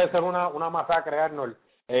 Esto puede ser una masacre, Arnold.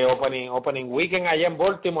 opening weekend allá en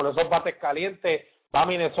Baltimore, esos bates calientes, va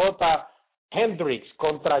Minnesota, Hendricks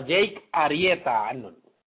contra Jake Arrieta, Arnold.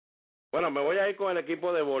 Bueno, me voy a ir con el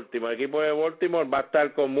equipo de Baltimore. El equipo de Baltimore va a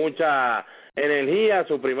estar con mucha energía,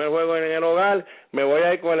 su primer juego en el hogar. Me voy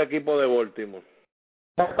a ir con el equipo de Baltimore.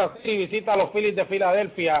 Kansas City visita a los Phillies de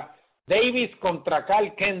Filadelfia, Davis contra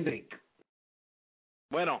Carl Kendrick.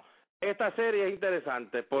 Bueno, esta serie es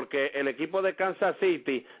interesante porque el equipo de Kansas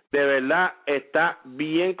City de verdad está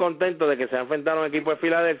bien contento de que se enfrentaron a un equipo de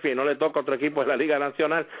Filadelfia y no le toca a otro equipo de la Liga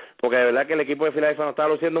Nacional, porque de verdad que el equipo de Filadelfia no está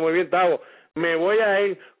luciendo muy bien, Tavo. Me voy a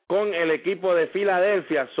ir con el equipo de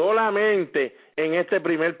Filadelfia solamente en este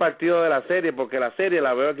primer partido de la serie, porque la serie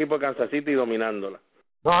la veo el equipo de Kansas City dominándola.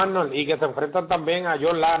 No, Arnold, y que se enfrentan también a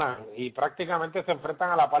John Lannan, y prácticamente se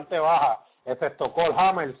enfrentan a la parte baja, excepto Cole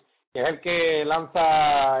Hamels, que es el que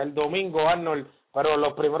lanza el domingo, Arnold, pero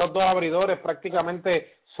los primeros dos abridores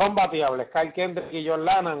prácticamente son bateables, Kyle Kendrick y John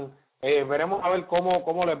Lannan. Veremos a ver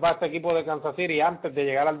cómo les va a este equipo de Kansas City antes de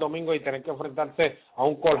llegar al domingo y tener que enfrentarse a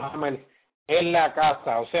un Cole Hamels en la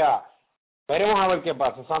casa. O sea, veremos a ver qué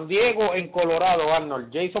pasa. San Diego en Colorado,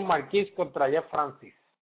 Arnold, Jason Marquis contra Jeff Francis.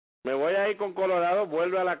 Me voy a ir con Colorado,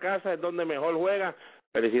 vuelve a la casa, es donde mejor juega.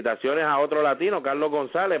 Felicitaciones a otro latino, Carlos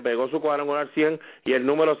González, pegó su cuadrangular 100 y el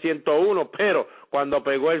número 101, pero cuando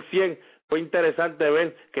pegó el 100 fue interesante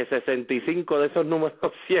ver que 65 de esos números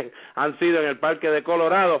 100 han sido en el Parque de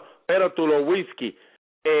Colorado, pero Tulowitzki,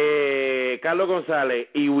 Carlos González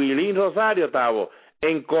y Willie Rosario, Tavo,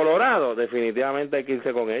 en Colorado, definitivamente hay que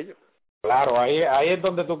irse con ellos. Claro, ahí es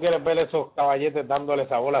donde tú quieres ver esos caballetes dándole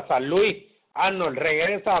esa bola. San Luis, Arnold,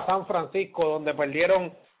 regresa a San Francisco, donde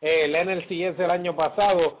perdieron el NLCS el año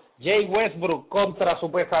pasado. Jay Westbrook contra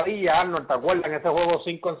su pesadilla, Arnold, ¿te acuerdas? En ese juego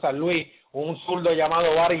 5 en San Luis, un zurdo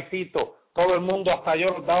llamado Baricito. Todo el mundo, hasta yo,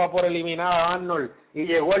 los daba por eliminada, Arnold, y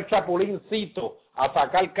llegó el Chapulincito a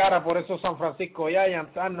sacar cara por esos San Francisco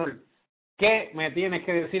Giants, Arnold. ¿Qué me tienes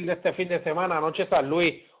que decir de este fin de semana? Anoche San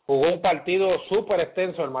Luis jugó un partido súper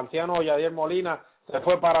extenso. El marciano Yadier Molina se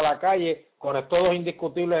fue para la calle, conectó dos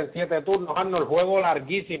indiscutibles en 7 turnos. Arnold, juego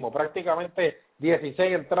larguísimo, prácticamente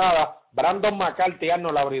 16 entradas. Brandon McCarthy,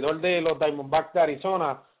 Arnold, abridor de los Diamondbacks de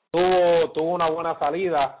Arizona, tuvo una buena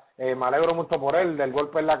salida. Me alegro mucho por él, del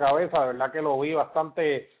golpe en la cabeza, de verdad que lo vi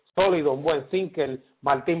bastante sólido, un buen sinker.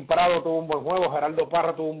 Martín Prado tuvo un buen juego, Geraldo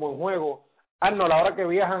Parra tuvo un buen juego. Arnold, ahora que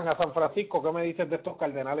viajan a San Francisco, ¿qué me dices de estos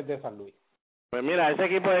Cardenales de San Luis? Pues mira, ese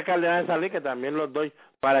equipo de Cardenales de San Luis, que también los doy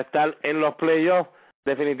para estar en los playoffs,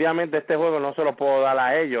 definitivamente este juego no se lo puedo dar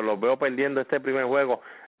a ellos, los veo perdiendo este primer juego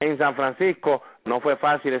en San Francisco. No fue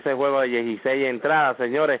fácil ese juego de 16 entradas,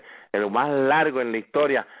 señores, el más largo en la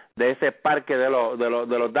historia de ese parque de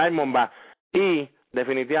los Diamondbacks. Y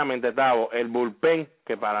definitivamente, Tavo, el bullpen,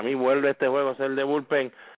 que para mí vuelve este juego a ser de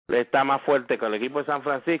bullpen, está más fuerte con el equipo de San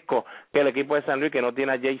Francisco que el equipo de San Luis, que no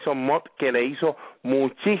tiene a Jason Mott, que le hizo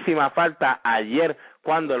muchísima falta ayer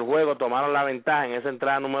cuando el juego tomaron la ventaja en esa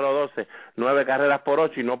entrada número 12, 9 carreras por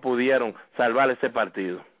 8, y no pudieron salvar ese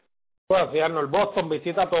partido. Bueno, sí, Arnold, Boston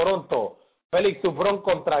visita a Toronto. Félix Dubron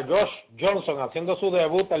contra Josh Johnson, haciendo su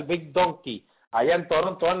debut el Big Donkey. Allá en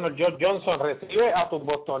Toronto, Arnold, Josh Johnson recibe a tus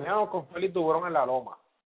bostonianos con Félix Dubron en la loma.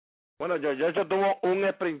 Bueno, Josh Johnson tuvo un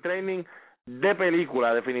sprint training de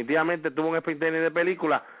película, definitivamente tuvo un sprint training de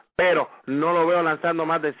película, pero no lo veo lanzando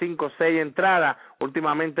más de 5 o 6 entradas.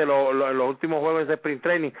 Últimamente, los últimos juegos de sprint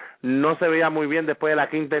training no se veía muy bien después de la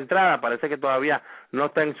 5ª entrada, parece que todavía no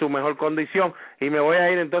está en su mejor condición, y me voy a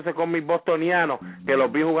ir entonces con mis bostonianos, que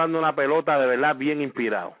los vi jugando una pelota de verdad bien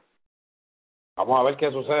inspirado. Vamos a ver qué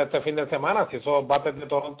sucede este fin de semana, si esos bates de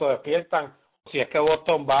Toronto despiertan, si es que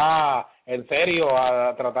Boston va en serio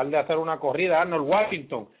a tratar de hacer una corrida. Arnold,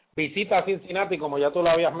 Washington visita a Cincinnati, como ya tú lo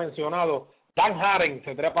habías mencionado. Dan Haren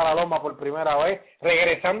se trepa a la loma por primera vez,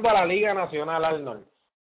 regresando a la Liga Nacional, Arnold.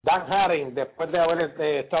 Dan Haren, después de haber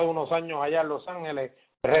estado unos años allá en Los Ángeles,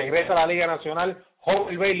 regresa a la Liga Nacional.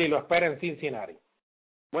 Homer Bailey lo espera en Cincinnati.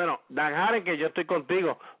 Bueno, Dan Haren, que yo estoy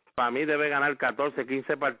contigo, para mí debe ganar 14,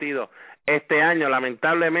 15 partidos este año.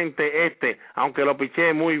 Lamentablemente aunque lo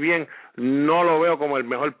piché muy bien, no lo veo como el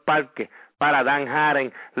mejor parque para Dan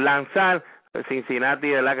Haren lanzar. Cincinnati,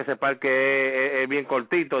 verdad que ese parque es bien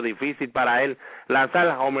cortito, difícil para él lanzar.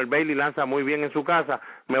 Homer Bailey lanza muy bien en su casa.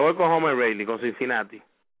 Me voy con Homer Bailey, con Cincinnati.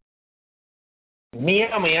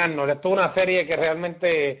 Miami, Arnold, esto es una serie que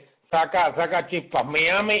realmente saca chispas.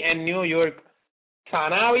 Miami en New York,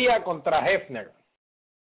 Sanabria contra Hefner.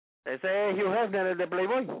 Ese es Hugh Hefner, el de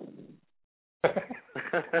Playboy.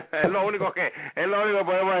 es lo único que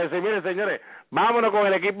podemos decir. Miren, señores, vámonos con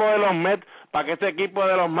el equipo de los Mets, para que este equipo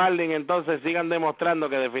de los Marlins entonces sigan demostrando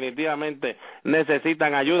que definitivamente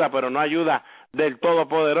necesitan ayuda, pero no ayuda del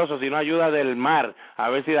Todopoderoso, sino ayuda del mar. A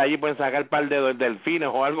ver si de allí pueden sacar un par de delfines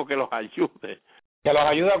o algo que los ayude. Que los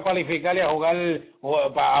ayude a cualificar y a jugar,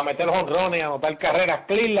 a meter jonrones, a anotar carreras.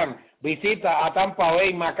 Cleveland visita a Tampa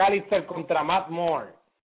Bay, McAllister contra Matt Moore.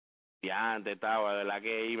 Ya, antes estaba, de verdad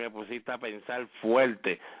que ahí me pusiste a pensar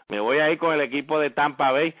fuerte. Me voy a ir con el equipo de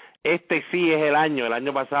Tampa Bay. Este sí es el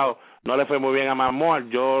año pasado no le fue muy bien a Matt Moore,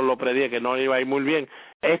 yo lo predije que no le iba a ir muy bien.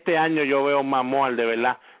 Este año yo veo a Matt Moore de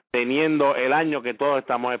verdad teniendo el año que todos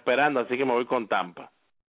estamos esperando, así que me voy con Tampa.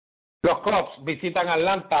 Los Cubs visitan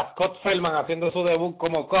Atlanta, Scott Feldman haciendo su debut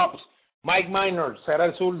como Cubs. Mike Minor será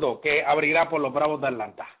el zurdo que abrirá por los Bravos de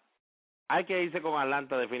Atlanta. Hay que irse con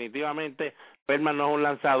Atlanta definitivamente. Feldman no es un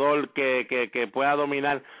lanzador que pueda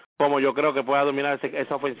dominar como yo creo que pueda dominar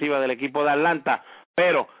esa ofensiva del equipo de Atlanta,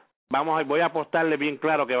 pero voy a apostarle bien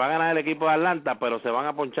claro que va a ganar el equipo de Atlanta, pero se van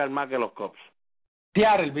a ponchar más que los Cubs.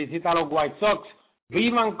 Seattle visita a los White Sox,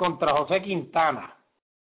 Vivan contra José Quintana.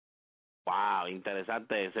 Wow,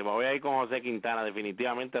 interesante ese. Me voy a ir con José Quintana,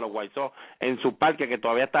 definitivamente los White Sox en su parque, que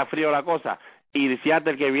todavía está frío la cosa, y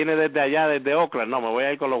Seattle que viene desde allá, desde Oakland. No, me voy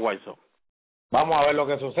a ir con los White Sox. Vamos a ver lo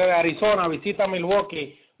que sucede. Arizona visita a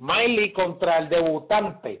Milwaukee, Miley contra el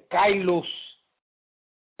debutante, Kyle Luz.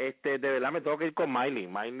 De verdad me tengo que ir con Miley.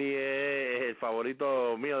 Miley es el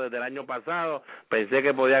favorito mío desde el año pasado. Pensé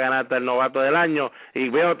que podía ganar hasta el novato del año y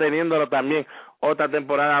veo teniéndolo también otra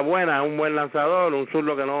temporada buena, un buen lanzador, un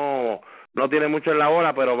zurdo que no tiene mucho en la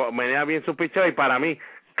bola, pero menea bien su picheo y para mí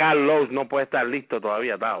Carlos no puede estar listo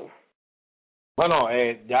todavía, Tao. Bueno,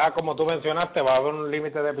 ya como tú mencionaste, va a haber un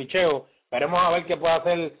límite de picheo. Veremos a ver qué puede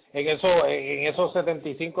hacer en esos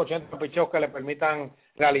 75, 80 picheos que le permitan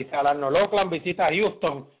realizar. Arnold Oakland visita a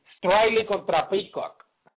Houston, Striley contra Peacock.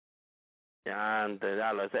 Ya, antes,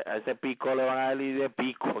 a ese pico le van a dar y de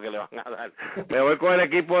pico que le van a dar. Me voy con el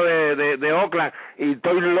equipo de Oakland y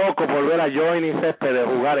estoy loco por ver a Johnny Céspedes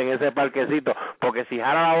jugar en ese parquecito, porque si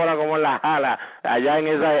jala la bola como la jala, allá en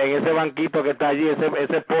ese banquito que está allí,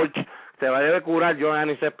 ese porch, se va a debe curar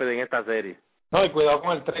Johnny Céspedes en esta serie. No, y cuidado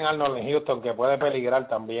con el tren Arnold en Houston, que puede peligrar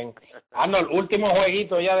también. Arnold, último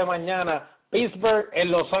jueguito ya de mañana. Pittsburgh en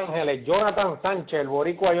Los Ángeles. Jonathan Sánchez, el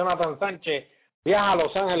boricua Jonathan Sánchez, viaja a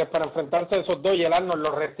Los Ángeles para enfrentarse a esos dos y el Arnold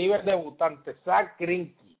los recibe el debutante, Zach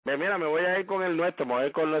Greinke. Mira, me voy a ir con me voy a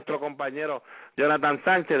ir con nuestro compañero Jonathan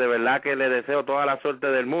Sánchez. De verdad que le deseo toda la suerte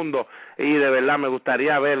del mundo y de verdad me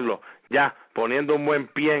gustaría verlo ya poniendo un buen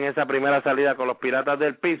pie en esa primera salida con los Piratas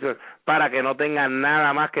del Pittsburgh para que no tenga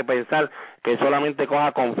nada más que pensar, que solamente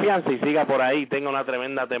coja confianza y siga por ahí y tenga una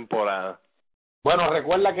tremenda temporada. Bueno,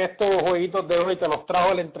 recuerda que estos jueguitos de hoy te los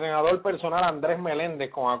trajo el entrenador personal Andrés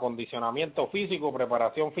Melendez con acondicionamiento físico,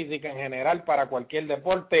 preparación física en general para cualquier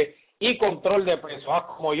deporte y control de peso. Haz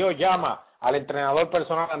como yo, llama al entrenador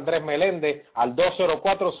personal Andrés Melendez al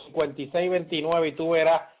 204-5629 y tú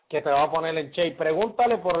verás que te va a poner en check.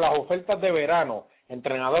 Pregúntale por las ofertas de verano.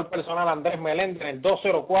 Entrenador personal Andrés Melendez en el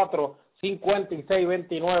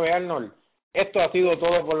 204-5629, Arnold. Esto ha sido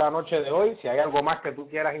todo por la noche de hoy. Si hay algo más que tú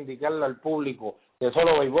quieras indicarle al público de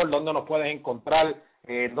Solo Béisbol, dónde nos puedes encontrar,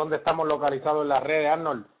 dónde estamos localizados en las redes,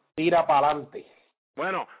 Arnold, tira para adelante.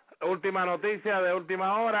 Bueno, última noticia de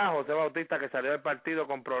última hora, José Bautista, que salió del partido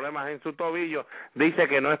con problemas en su tobillo, dice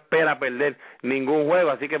que no espera perder ningún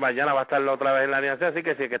juego, así que mañana va a estar otra vez en la alianza, así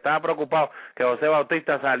que si el que estaba preocupado que José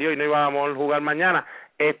Bautista salió y no iba a poder jugar mañana,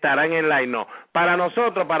 estará en el line-up. Para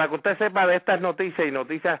nosotros, para que usted sepa de estas noticias y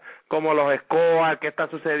noticias como los scores, qué está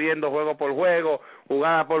sucediendo juego por juego,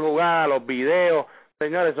 jugada por jugada, los videos,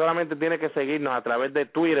 señores, solamente tiene que seguirnos a través de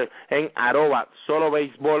Twitter en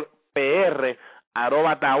 @solobaseballpr,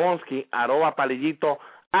 @Tabonsky, @Palillito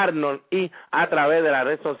Arnold y a través de la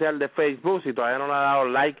red social de Facebook. Si todavía no le ha dado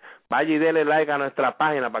like, vaya y dele like a nuestra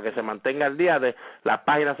página para que se mantenga al día. La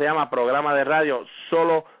página se llama Programa de Radio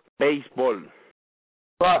Solo Béisbol.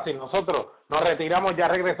 Así, nosotros nos retiramos, ya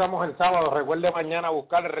regresamos el sábado. Recuerde mañana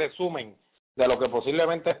buscar el resumen de lo que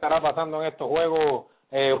posiblemente estará pasando en estos juegos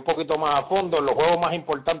un poquito más a fondo, los juegos más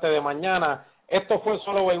importantes de mañana. Esto fue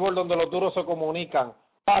Solo Béisbol, donde los duros se comunican.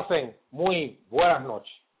 Pasen muy buenas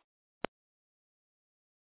noches.